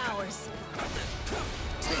will be ours.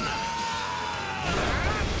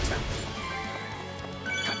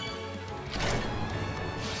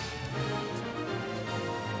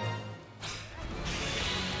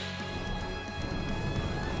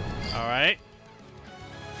 All right.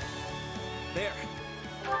 There.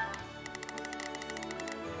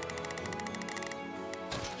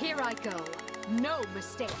 Here I go. No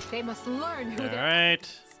mistake. They must learn who All they're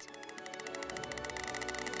right.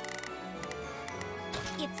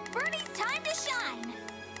 It's Birdie's time to shine.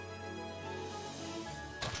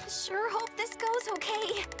 Sure hope this goes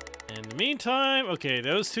okay. In the meantime, okay,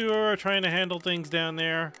 those two are trying to handle things down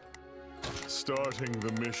there. Starting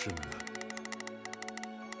the mission.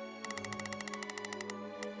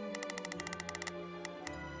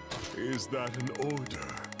 Is that an order?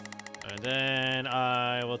 And then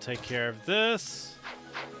I will take care of this.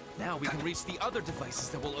 Now we can reach the other devices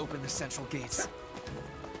that will open the central gates.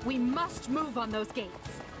 We must move on those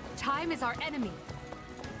gates. Time is our enemy.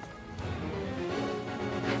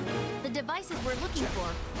 devices we're looking for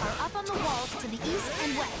are up on the walls to the east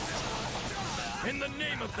and west. In the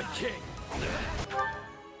name of the king!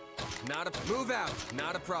 Move out.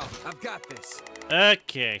 Not a problem. I've got this.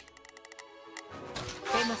 Okay.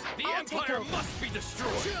 They must The all take Empire over. must be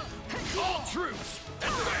destroyed! All troops,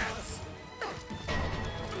 advance!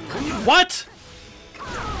 What?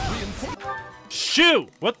 Shoot!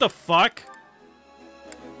 What the fuck?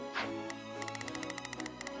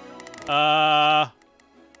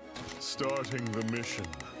 Starting the mission.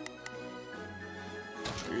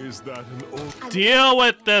 Is that an old... Deal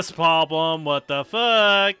with this problem. What the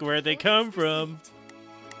fuck? Where'd they come from?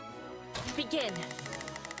 Begin.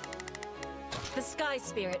 The Sky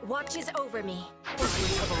Spirit watches over me.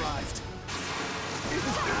 Horsemen have arrived.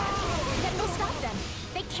 Then we'll stop them.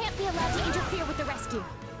 They can't be allowed to interfere with the rescue.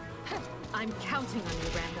 I'm counting on you,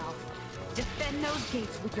 Randolph. Defend those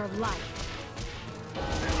gates with your life.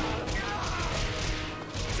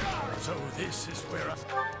 So this is where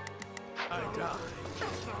I die.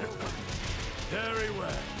 Very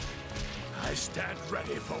well. I stand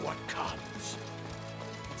ready for what comes.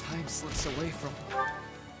 Time slips away from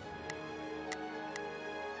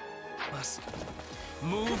us.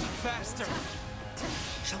 Move faster.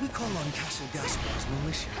 Shall we call on Castle Gaspar's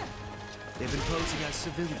militia? They've been posing as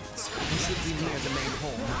civilians. We should be near the main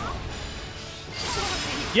hall now.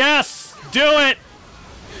 Yes! Do it!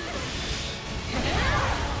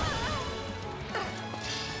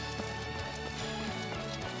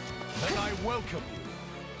 Then I welcome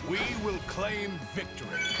you. We will claim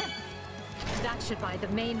victory. That should buy the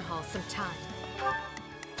main hall some time.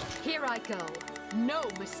 Here I go. No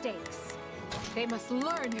mistakes. They must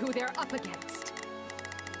learn who they're up against.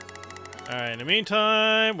 Alright, in the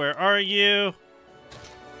meantime, where are you?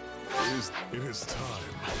 It is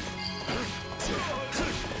time.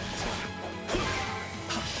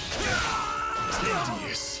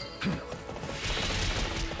 Tedious.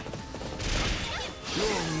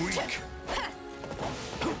 You're weak.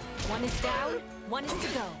 One is down, one is to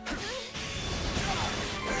go.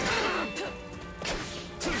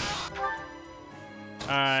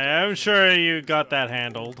 Alright, I'm sure you got that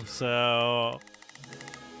handled, so...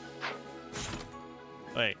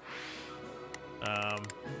 Wait.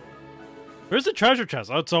 Where's the treasure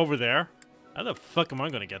chest? Oh, it's over there. How the fuck am I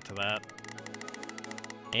gonna get to that?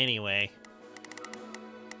 Anyway.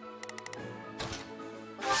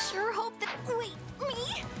 Sure hope that... Wait,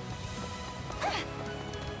 me?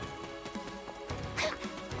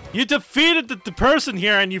 You defeated the person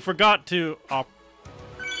here and you forgot to... Oh.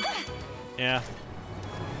 Yeah.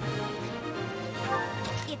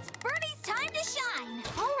 It's Birdie's time to shine.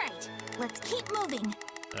 All right, let's keep moving.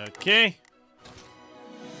 Okay.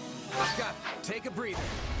 I've got it. Take a breather.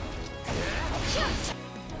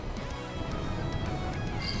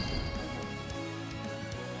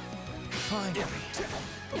 Finally.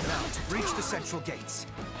 Now to reach the central gates.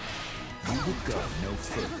 You will go no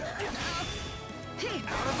further.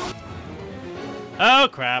 Oh,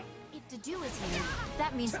 crap. If Dedu is here,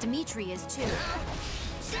 that means Dimitri is too.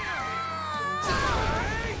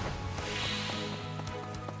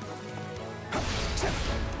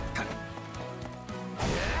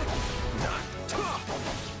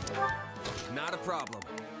 Not a problem.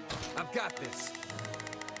 I've got this.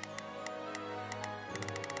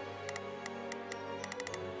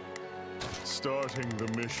 Starting the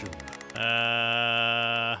mission.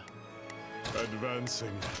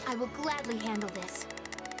 Advancing. I will gladly handle this.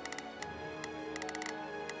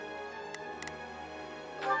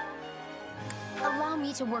 Allow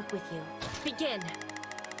me to work with you. Begin.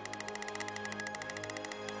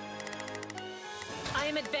 I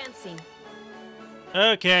am advancing.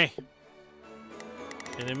 Okay.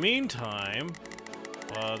 In the meantime,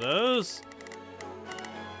 while those...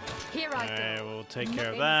 Here I go. Alright, we'll take They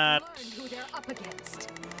care of must that. learn who they're up against.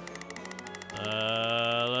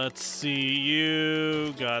 Let's see,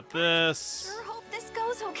 you got this. Sure hope this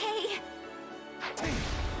goes okay.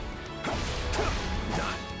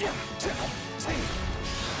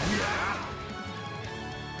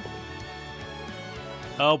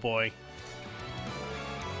 Oh boy.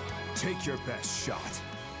 Take your best shot.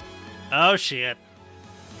 Oh shit.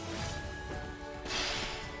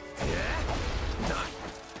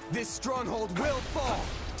 This stronghold will fall.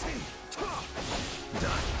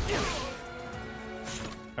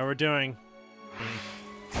 How we're doing?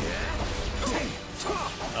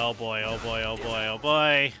 Oh boy, oh boy, oh boy, oh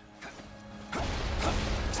boy.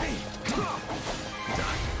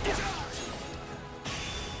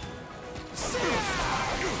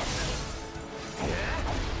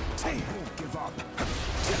 Don't give up.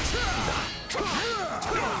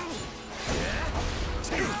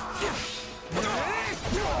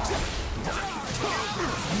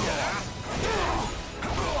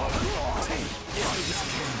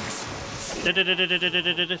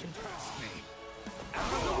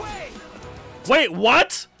 Wait,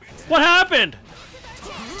 what? What happened?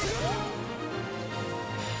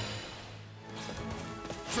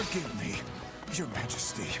 Forgive me, Your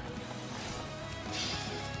Majesty.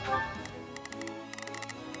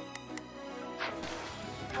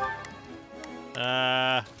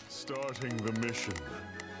 Starting the mission.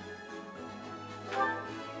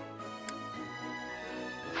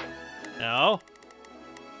 No.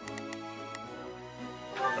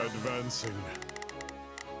 Advancing.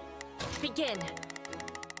 Begin.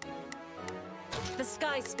 The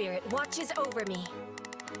Sky Spirit watches over me.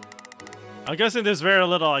 I'm guessing there's very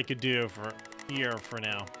little I could do for here for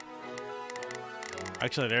now.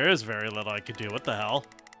 Actually, there is very little I could do. What the hell?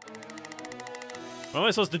 What am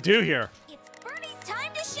I supposed to do here? It's Birdie's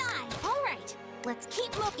time to shine. All right, let's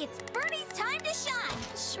keep looking. It's Birdie's time to shine.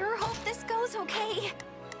 Sure hope this goes okay.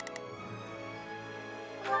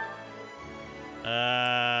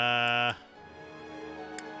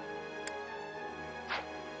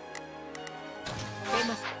 They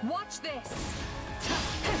must watch this.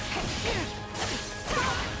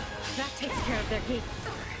 That takes care of their gate.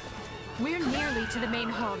 We're nearly to the main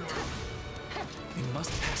hall now. We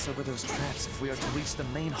must pass over those traps if we are to reach the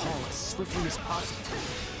main hall as swiftly as possible.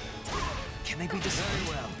 Can they be disarmed?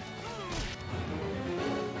 Very well.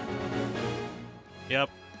 Yep.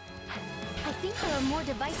 I think there are more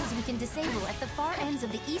devices we can disable at the far ends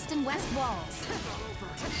of the east and west walls.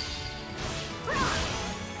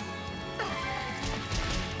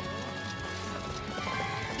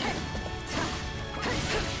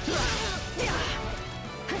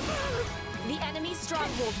 The enemy's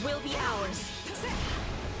stronghold will be ours.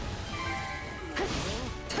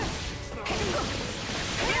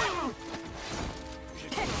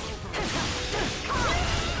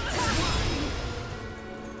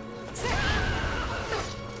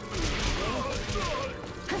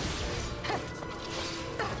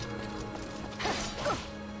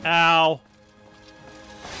 Ow.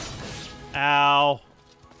 Ow.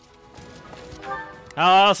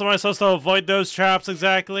 How else am I supposed to avoid those traps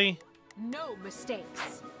exactly? No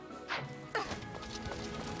mistakes.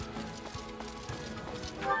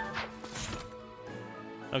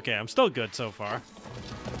 Okay, I'm still good so far.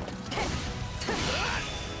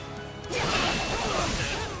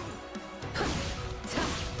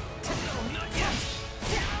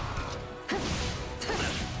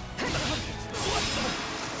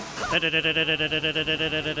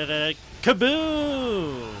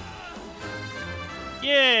 Kaboom!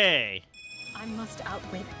 Yay! I must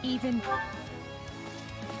outwit even.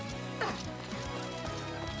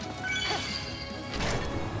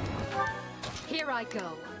 Here I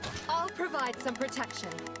go. I'll provide some protection.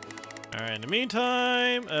 Alright, in the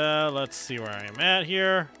meantime, let's see where I am at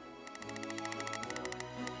here.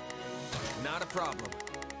 Not a problem.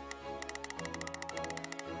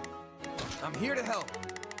 I'm here to help.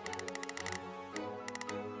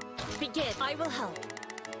 Begin. I will help.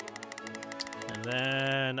 And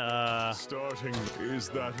then, Starting, is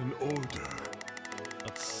that an order?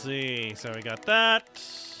 let's see. So we got that.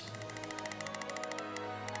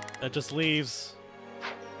 That just leaves.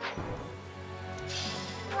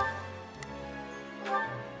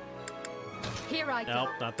 Here I go. Nope,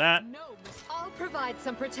 not that. No, I'll provide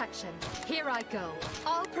some protection. Here I go.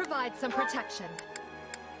 I'll provide some protection.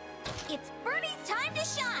 It's Birdie's time to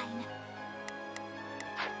shine.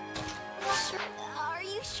 Sure. Are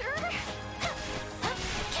you sure?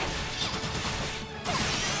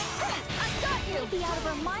 I've got you. We'd be out of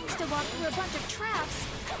our minds to walk through a bunch of traps.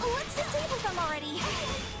 Let's disable them already.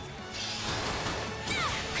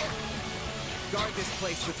 Guard this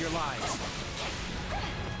place with your lives.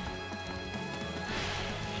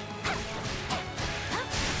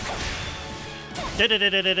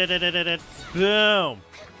 Boom!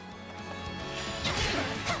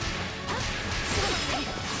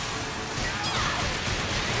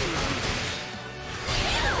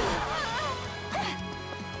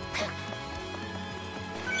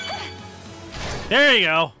 There you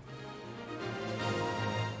go.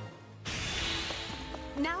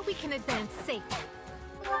 Now we can advance safely.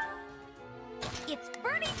 It's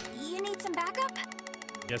Birdie. You need some backup?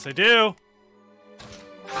 Yes, I do.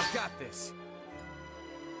 I've got this.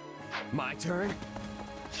 My turn.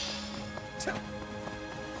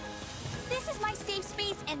 This is my safe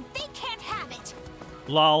space, and they can't have it.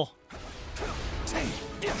 Lol.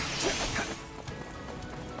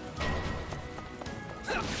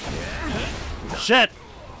 Shit.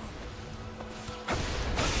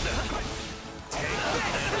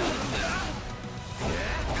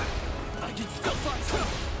 I can still fight.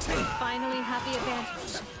 Finally have the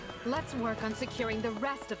advantage. Let's work on securing the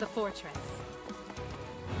rest of the fortress.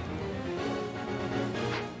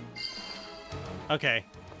 Okay.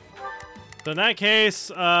 So in that case,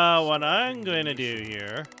 what I'm going to do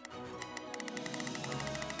here...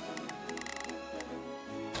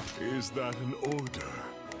 Is that an order?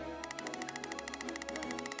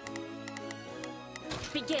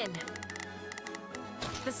 Begin.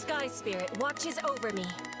 The Sky Spirit watches over me.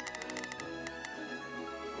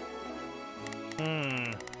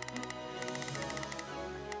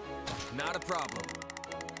 Not a problem.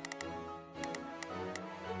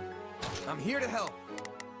 I'm here to help.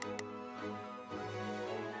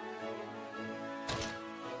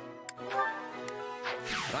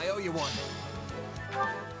 I owe you one.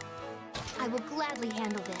 I will gladly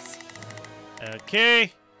handle this.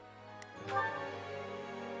 Okay.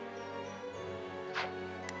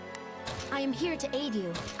 I am here to aid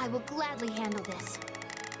you. I will gladly handle this.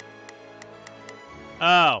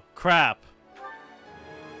 Oh, crap.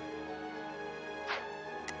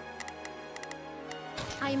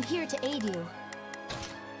 I am here to aid you.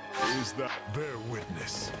 Is that... Bear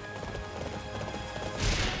witness.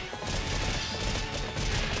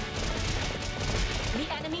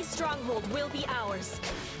 The enemy's stronghold will be ours.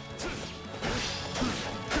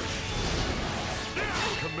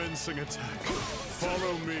 Commencing attack.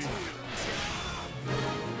 Follow me.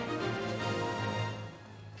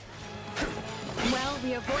 Well,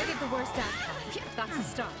 we avoided the worst outcome. That's a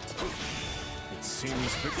start. It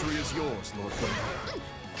seems victory is yours, Lord Wayne.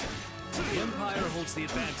 The Empire holds the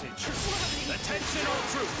advantage. Attention all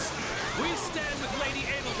troops! We stand with Lady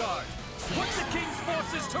Edelgard! Put the King's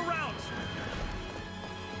forces to rout!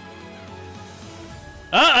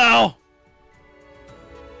 Uh-oh!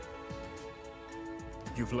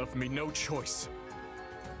 You've left me no choice.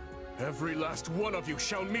 Every last one of you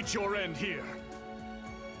shall meet your end here.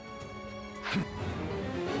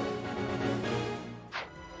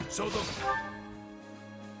 So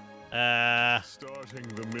Starting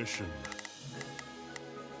the mission.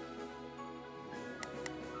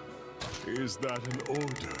 Is that an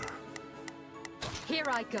order? Here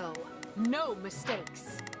I go. No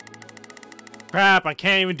mistakes. Crap, I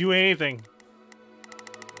can't even do anything.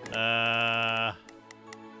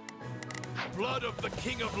 Blood of the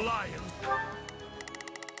King of Lions.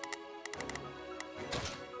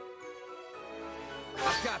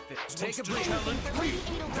 I've got this. Take a break.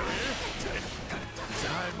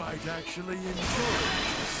 I might actually enjoy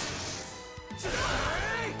this.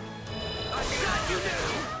 I got you now!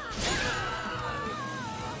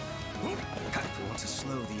 If we want to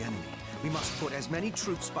slow the enemy, we must put as many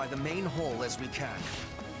troops by the main hall as we can.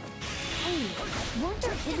 Hey, weren't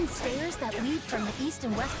there hidden stairs that lead from the east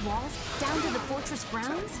and west walls down to the fortress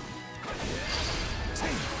grounds?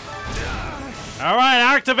 Alright,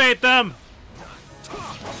 activate them!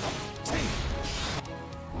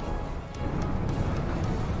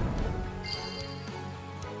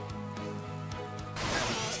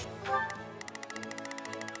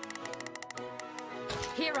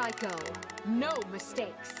 Here I go. No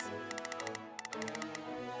mistakes.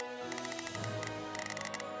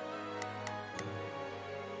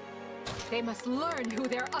 They must learn who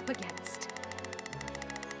they're up against.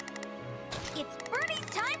 It's Bernie's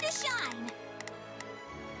time to shine!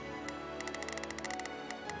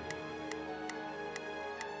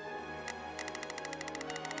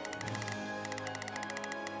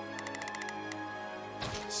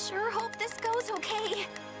 Sure hope this goes okay.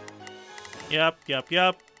 Yep.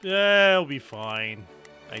 Yeah, it'll be fine.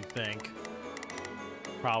 I think.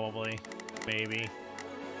 Probably. Maybe.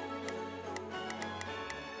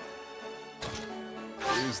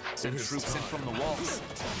 Send troops in from the walls.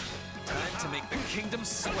 Time to make the kingdom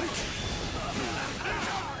sweat.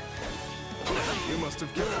 You must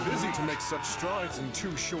have kept busy to make such strides in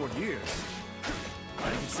 2 short years. I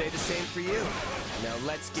can say the same for you. Now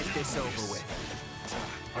let's get this over with.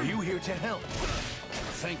 Are you here to help?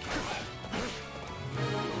 Thank you.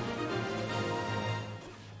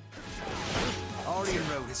 Aryan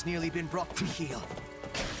Road has nearly been brought to heel.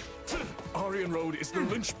 Aryan Road is the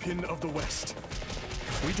linchpin of the West.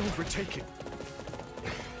 If we don't retake it...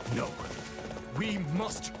 No. We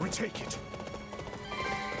must retake it.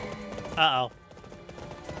 Uh-oh.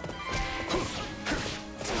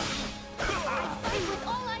 Fight with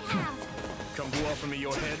all I have! Come to offer me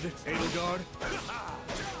your head, Edelgard?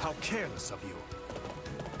 How careless of you.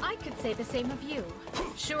 I could say the same of you.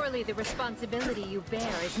 Surely the responsibility you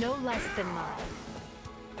bear is no less than mine.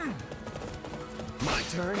 My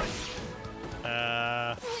turn?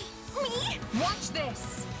 Me? Watch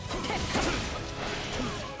this!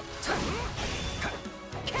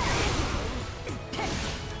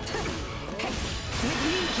 With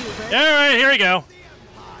me, Hubert, Alright, here we go.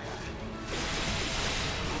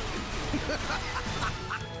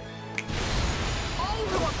 All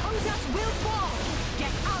who oppose us will fall!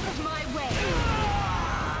 Get out of my way!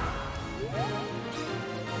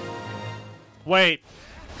 Wait.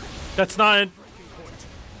 That's not...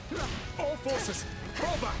 All forces,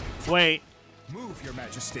 fall back! Wait. Move, Your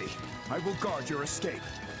Majesty. I will guard your escape.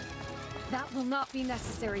 That will not be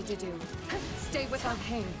necessary to do. Stay with our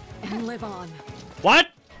king and live on. What?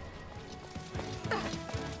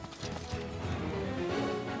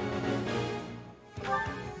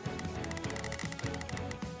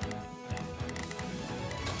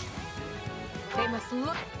 They must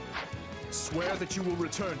look. Swear that you will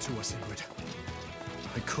return to us, Ingrid.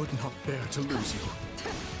 I could not bear to lose you.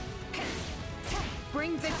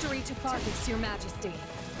 Bring victory to Fargus, Your Majesty.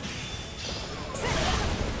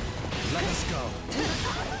 Let us go.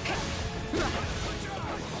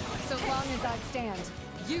 So long as I stand,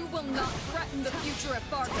 you will not threaten the future of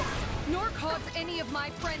Fargus, nor cause any of my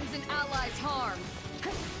friends and allies harm.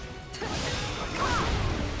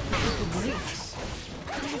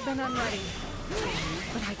 I have been unready,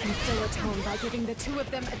 but I can still atone by giving the two of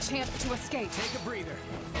them a chance to escape. Take a breather.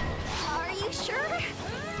 Are you sure?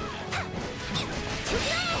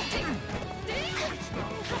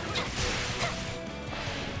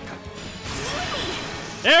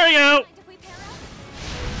 There we go!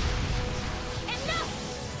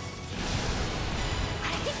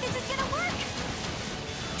 I think this is gonna work!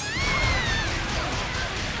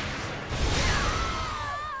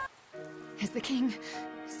 Is the king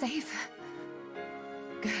safe?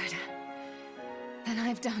 Good. Then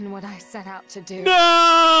I've done what I set out to do. No!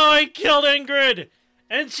 I killed Ingrid!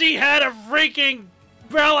 And she had a freaking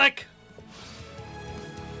relic!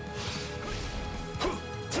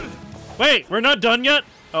 Wait, we're not done yet?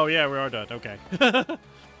 Oh yeah, we are done. Okay.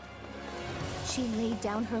 She laid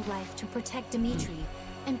down her life to protect Dimitri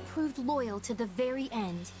and proved loyal to the very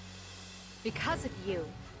end. Because of you,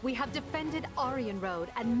 we have defended Aryan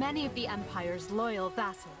Road and many of the Empire's loyal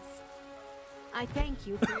vassals. I thank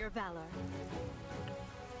you for your valor.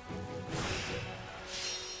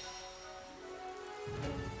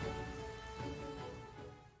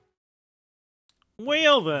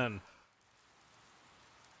 Well then.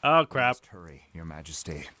 Oh crap. Must hurry, Your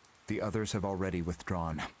Majesty. The others have already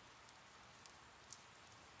withdrawn.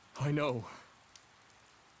 I know.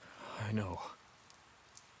 I know.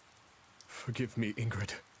 Forgive me,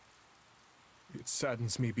 Ingrid. It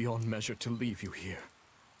saddens me beyond measure to leave you here.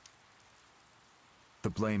 The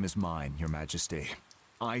blame is mine, Your Majesty.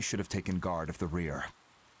 I should have taken guard of the rear.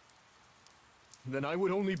 Then I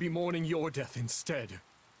would only be mourning your death instead.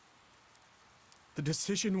 The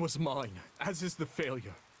decision was mine, as is the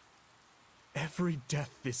failure. Every death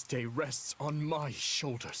this day rests on my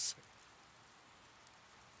shoulders.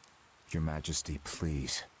 Your Majesty,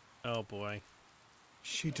 please. Oh boy.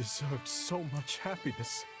 She deserved so much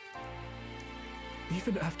happiness.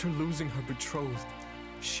 Even after losing her betrothed,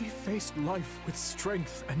 she faced life with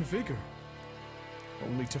strength and vigor.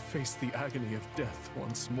 Only to face the agony of death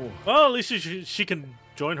once more. Well, at least she can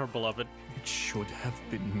join her beloved. It should have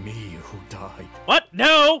been me who died. What?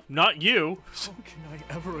 No! Not you! How can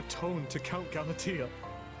I ever atone to Count Galatea?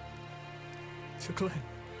 To Glenn?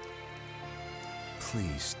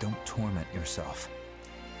 Please, don't torment yourself.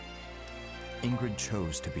 Ingrid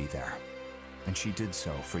chose to be there, and she did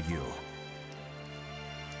so for you.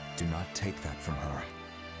 Do not take that from her.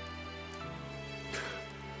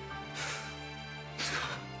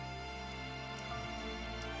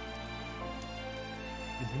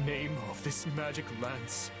 In the name of this magic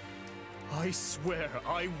lance, I swear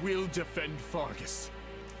I will defend Fargus.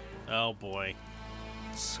 Oh boy.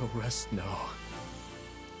 So rest now.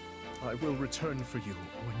 I will return for you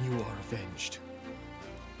when you are avenged.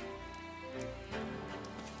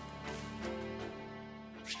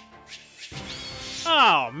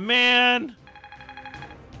 Oh man!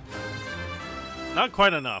 Not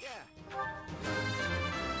quite enough.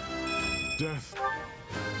 Death.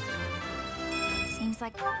 Seems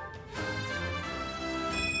like...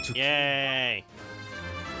 Yay!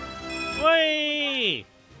 Whee!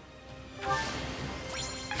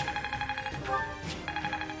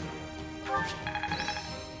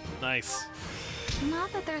 Nice.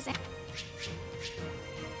 Not that there's...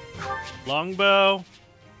 Longbow.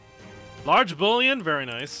 Large bullion, very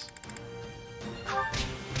nice.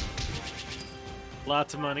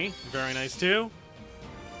 Lots of money, very nice too.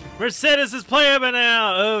 Mercedes is playable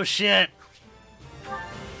now! Oh shit!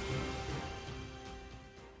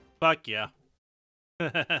 Fuck yeah.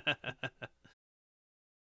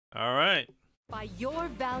 Alright. By your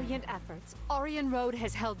valiant efforts, Orion Road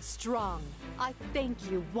has held strong. I thank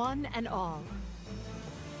you, one and all.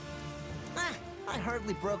 Ah, I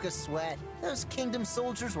hardly broke a sweat. Those kingdom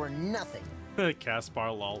soldiers were nothing.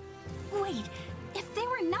 Caspar lol. Wait, if they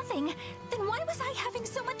were nothing, then why was I having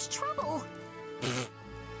so much trouble?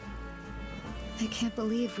 I can't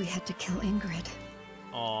believe we had to kill Ingrid.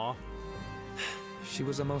 Aw. She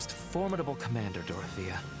was a most formidable commander,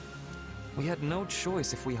 Dorothea. We had no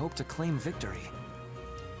choice if we hoped to claim victory.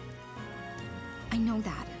 I know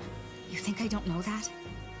that. You think I don't know that?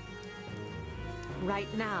 Right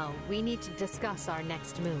now, we need to discuss our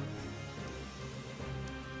next move.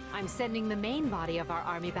 I'm sending the main body of our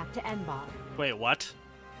army back to Enbog. Wait, what?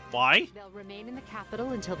 Why? They'll remain in the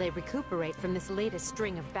capital until they recuperate from this latest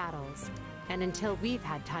string of battles, and until we've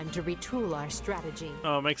had time to retool our strategy.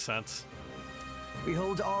 Oh, makes sense. We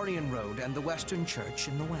hold Orion Road and the Western Church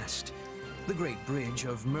in the west, the Great Bridge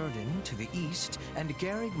of Myrden to the east, and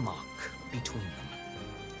Garreg Mach between them.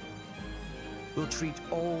 We'll treat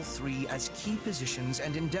all three as key positions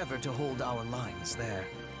and endeavor to hold our lines there.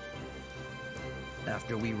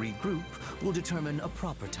 After we regroup, we'll determine a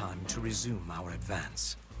proper time to resume our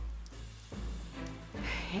advance.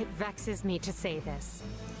 It vexes me to say this,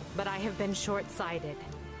 but I have been short-sighted.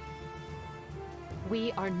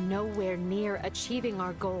 We are nowhere near achieving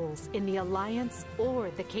our goals in the Alliance or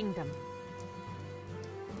the Kingdom.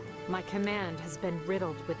 My command has been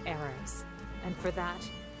riddled with errors, and for that,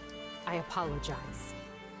 I apologize.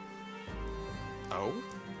 Oh?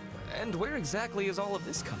 And where exactly is all of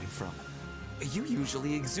this coming from? You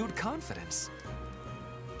usually exude confidence.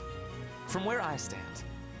 From where I stand,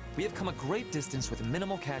 we have come a great distance with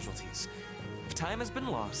minimal casualties. If time has been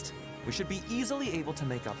lost, we should be easily able to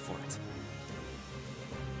make up for it.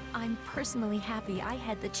 I'm personally happy I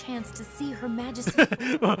had the chance to see Her Majesty.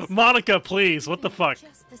 Monica, please, what the fuck?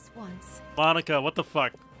 Just this once. Monica, what the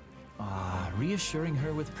fuck? Reassuring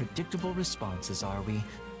her with predictable responses, are we?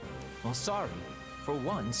 Well, sorry. For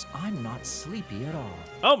once, I'm not sleepy at all.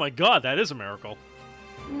 Oh my god, that is a miracle.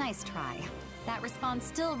 Nice try. That response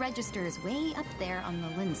still registers way up there on the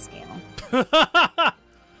Lin scale.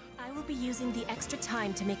 I will be using the extra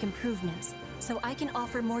time to make improvements, so I can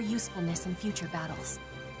offer more usefulness in future battles.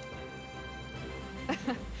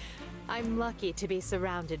 I'm lucky to be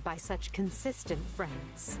surrounded by such consistent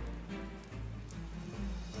friends.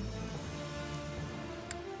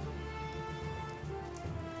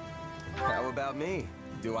 How about me?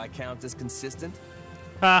 Do I count as consistent?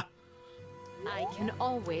 Ha! I can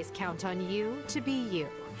always count on you to be you.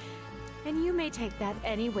 And you may take that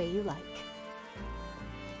any way you like.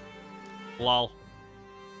 Lol.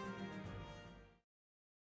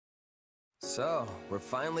 So, we're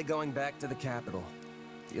finally going back to the capital.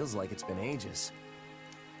 Feels like it's been ages.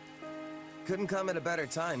 Couldn't come at a better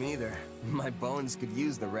time either. My bones could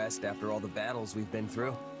use the rest after all the battles we've been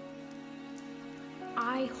through.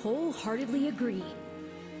 I wholeheartedly agree.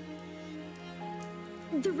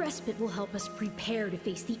 The respite will help us prepare to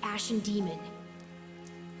face the Ashen Demon.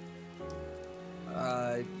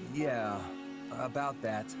 Yeah, about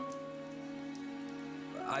that.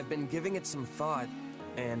 I've been giving it some thought,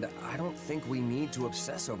 and I don't think we need to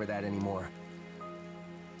obsess over that anymore.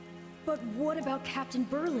 But what about Captain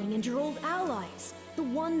Burling and your old allies? The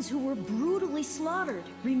ones who were brutally slaughtered,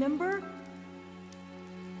 remember?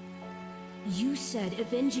 You said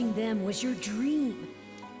avenging them was your dream.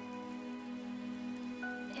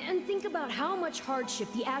 And think about how much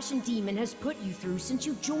hardship the Ashen Demon has put you through since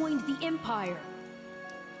you joined the Empire.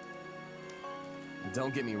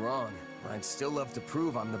 Don't get me wrong, I'd still love to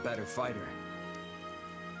prove I'm the better fighter.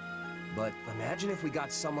 But imagine if we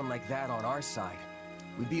got someone like that on our side.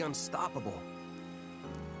 We'd be unstoppable.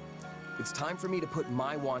 It's time for me to put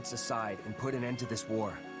my wants aside and put an end to this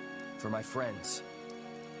war. For my friends.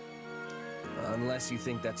 Unless you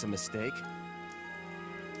think that's a mistake.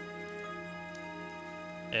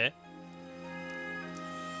 Eh?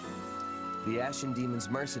 The Ashen Demon's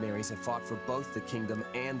mercenaries have fought for both the Kingdom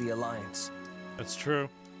and the Alliance. That's true.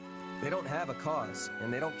 They don't have a cause,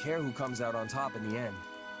 and they don't care who comes out on top in the end.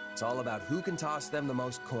 It's all about who can toss them the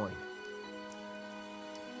most coin.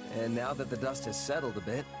 And now that the dust has settled a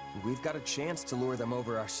bit, we've got a chance to lure them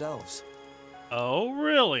over ourselves. Oh,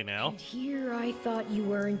 really now? And here I thought you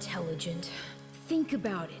were intelligent. Think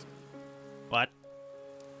about it. What?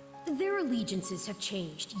 Their allegiances have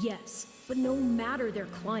changed, yes. But no matter their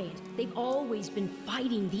client, they've always been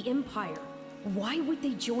fighting the Empire. Why would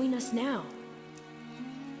they join us now?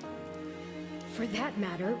 For that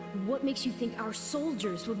matter, what makes you think our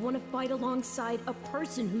soldiers would want to fight alongside a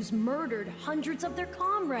person who's murdered hundreds of their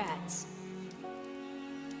comrades?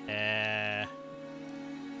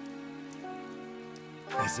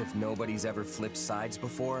 As if nobody's ever flipped sides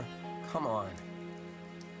before? Come on.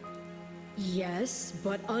 Yes,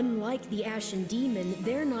 but unlike the Ashen Demon,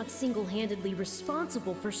 they're not single-handedly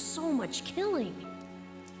responsible for so much killing.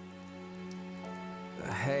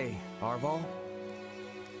 Hey, Arval?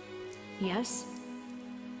 Yes?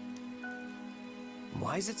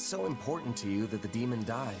 Why is it so important to you that the demon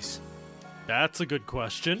dies? That's a good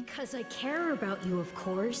question. Because I care about you, of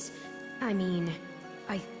course. I mean,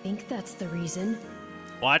 I think that's the reason.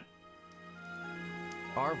 What?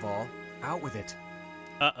 Arval, out with it.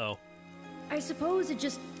 Uh-oh. I suppose it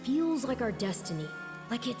just feels like our destiny.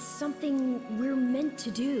 Like it's something we're meant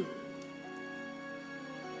to do.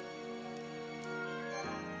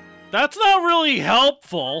 That's not really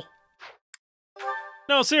helpful.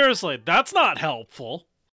 No, seriously, that's not helpful.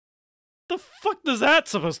 The fuck does that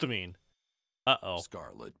supposed to mean? Uh-oh.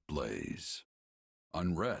 Scarlet blaze.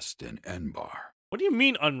 Unrest in Enbar. What do you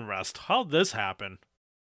mean unrest? How'd this happen?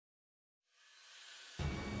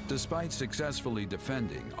 Despite successfully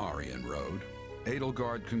defending Aryan Road,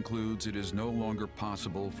 Edelgard concludes it is no longer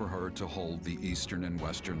possible for her to hold the eastern and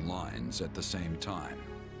western lines at the same time,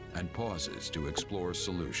 and pauses to explore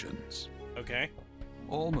solutions. Okay.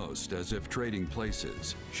 Almost as if trading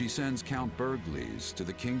places, she sends Count Berglies to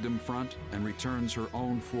the Kingdom Front and returns her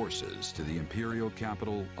own forces to the imperial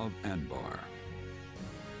capital of Enbar.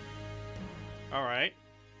 Alright.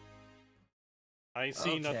 I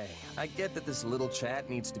see Okay, I get that this little chat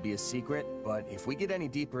needs to be a secret, but if we get any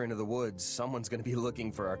deeper into the woods, someone's gonna be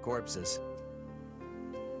looking for our corpses.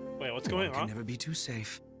 Wait, what's going on? Can never be too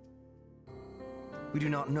safe. We do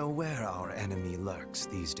not know where our enemy lurks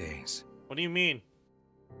these days. What do you mean?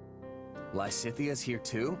 Lysithia's here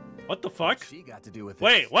too? What the fuck? What's she got to do with this?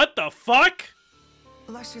 Wait, what the fuck?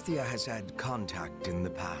 Lysithia has had contact in the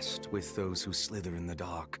past with those who slither in the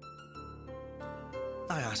dark.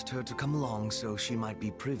 I asked her to come along so she might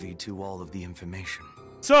be privy to all of the information.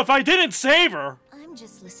 So if I didn't save her... I'm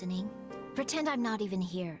just listening. Pretend I'm not even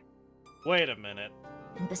here. Wait a minute.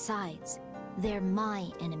 And besides, they're my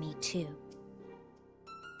enemy too.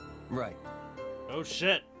 Right. Oh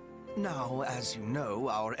shit. Now, as you know,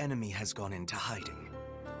 our enemy has gone into hiding.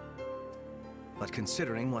 But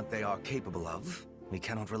considering what they are capable of, we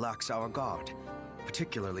cannot relax our guard,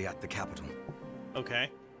 particularly at the capital. Okay.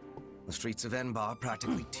 The streets of Enbar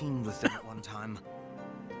practically teemed with them at one time.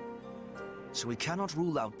 So we cannot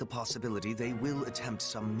rule out the possibility they will attempt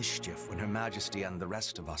some mischief when Her Majesty and the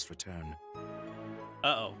rest of us return.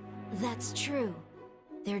 Uh-oh. That's true.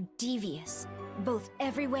 They're devious, both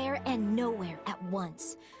everywhere and nowhere at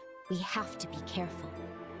once. We have to be careful.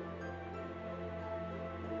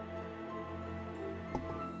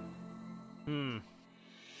 Hmm.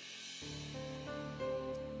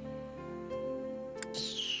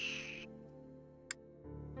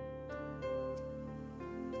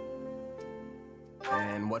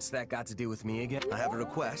 And what's that got to do with me again? I have a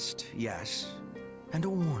request, yes, and a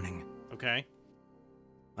warning. Okay.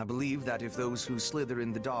 I believe that if those who slither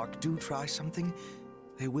in the dark do try something,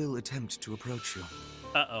 they will attempt to approach you.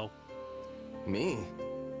 Uh-oh. Me?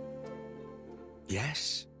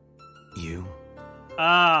 Yes, you.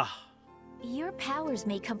 Ah. Your powers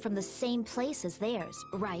may come from the same place as theirs,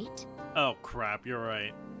 right? Oh crap, you're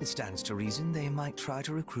right. It stands to reason they might try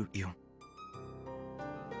to recruit you.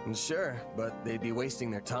 Sure, but they'd be wasting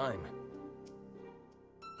their time.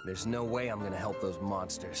 There's no way I'm gonna help those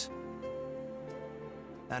monsters.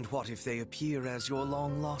 And what if they appear as your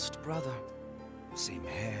long-lost brother? Same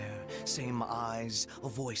hair, same eyes, a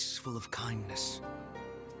voice full of kindness.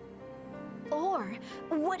 Or,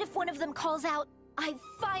 what if one of them calls out, "I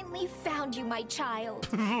finally found you, my child"?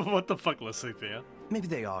 What the fuck, Lysithia? Maybe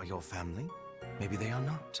they are your family. Maybe they are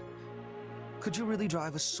not. Could you really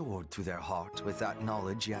drive a sword through their heart with that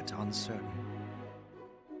knowledge yet uncertain?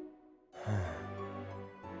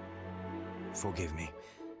 Forgive me.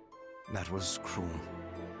 That was cruel.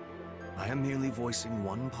 I am merely voicing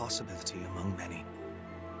one possibility among many.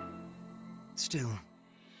 Still,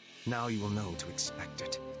 now you will know to expect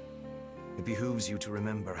it. It behooves you to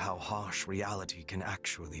remember how harsh reality can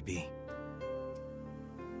actually be.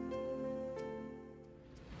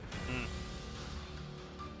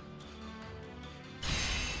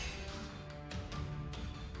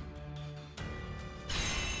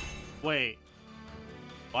 Wait.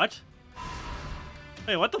 What?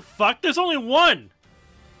 Wait, what the fuck? There's only one!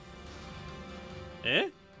 Eh?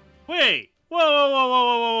 Wait! Whoa, whoa, whoa, whoa,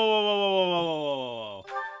 whoa, whoa, whoa, whoa, whoa, whoa, whoa, whoa,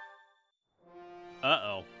 whoa.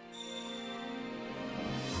 Uh-oh.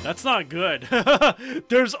 That's not good.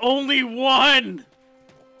 There's only one!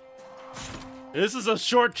 This is a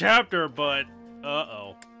short chapter, but...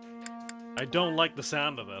 Uh-oh. I don't like the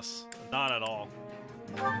sound of this. Not at all.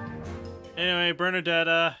 Anyway,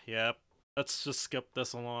 Bernadetta, yep. Let's just skip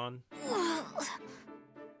this along.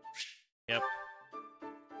 Yep.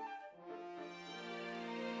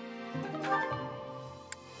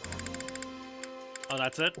 Oh,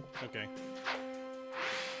 that's it? Okay.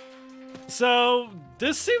 So,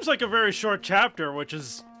 this seems like a very short chapter, which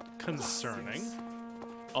is concerning.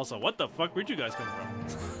 Also, what the fuck? Where'd you guys come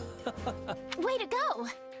from? Way to go!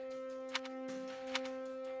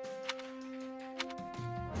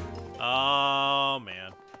 Oh,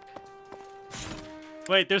 man.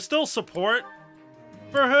 Wait, there's still support?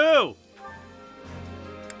 For who?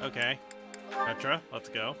 Okay. Petra, let's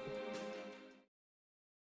go.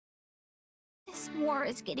 This war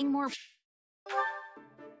is getting more...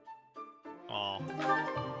 Aw.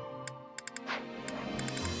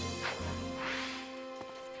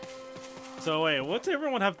 So wait, what's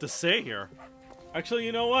everyone have to say here? Actually,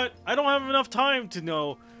 you know what? I don't have enough time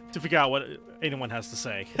to figure out what anyone has to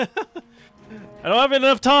say. I don't have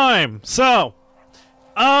enough time. So,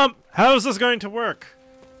 how is this going to work?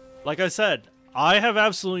 Like I said, I have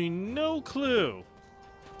absolutely no clue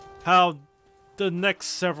how the next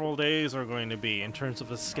several days are going to be in terms of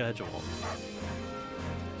the schedule.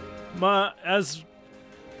 But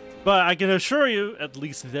I can assure you, at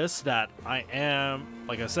least this, that I am,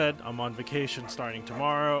 like I said, I'm on vacation starting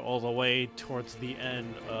tomorrow all the way towards the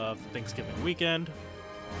end of Thanksgiving weekend.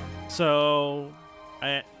 So,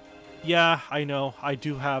 yeah, I know, I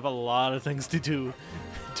do have a lot of things to do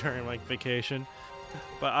during my vacation.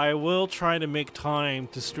 But I will try to make time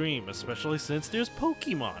to stream, especially since there's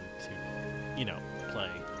Pokemon to, you know, play.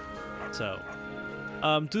 So,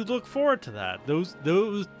 do look forward to that.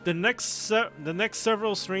 The next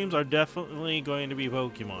several streams are definitely going to be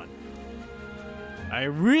Pokemon. I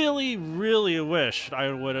really, really wish that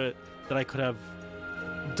I could have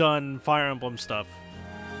done Fire Emblem stuff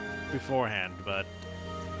beforehand, but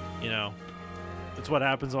you know, it's what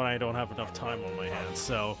happens when I don't have enough time on my hands.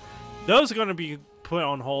 So, those are going to be put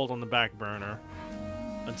on hold on the back burner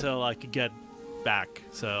until I could get back.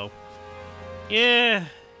 So, yeah.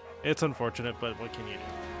 It's unfortunate, but what can you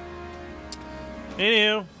do?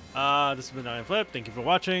 Anywho, this has been iamflip. Thank you for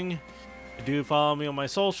watching. Do follow me on my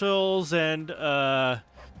socials, and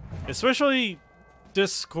especially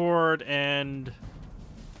Discord and...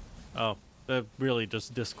 Oh, really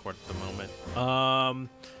just Discord at the moment.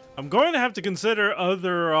 I'm going to have to consider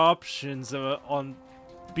other options on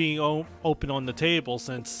being open on the table,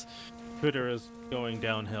 since Twitter is going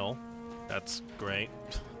downhill. That's great.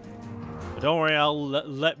 But don't worry, I'll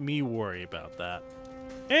let me worry about that.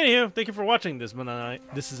 Anywho, thank you for watching. This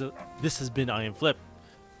has been iamflip,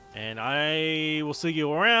 and I will see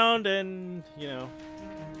you around. And you know,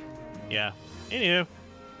 yeah. Anywho,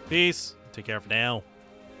 peace. Take care for now.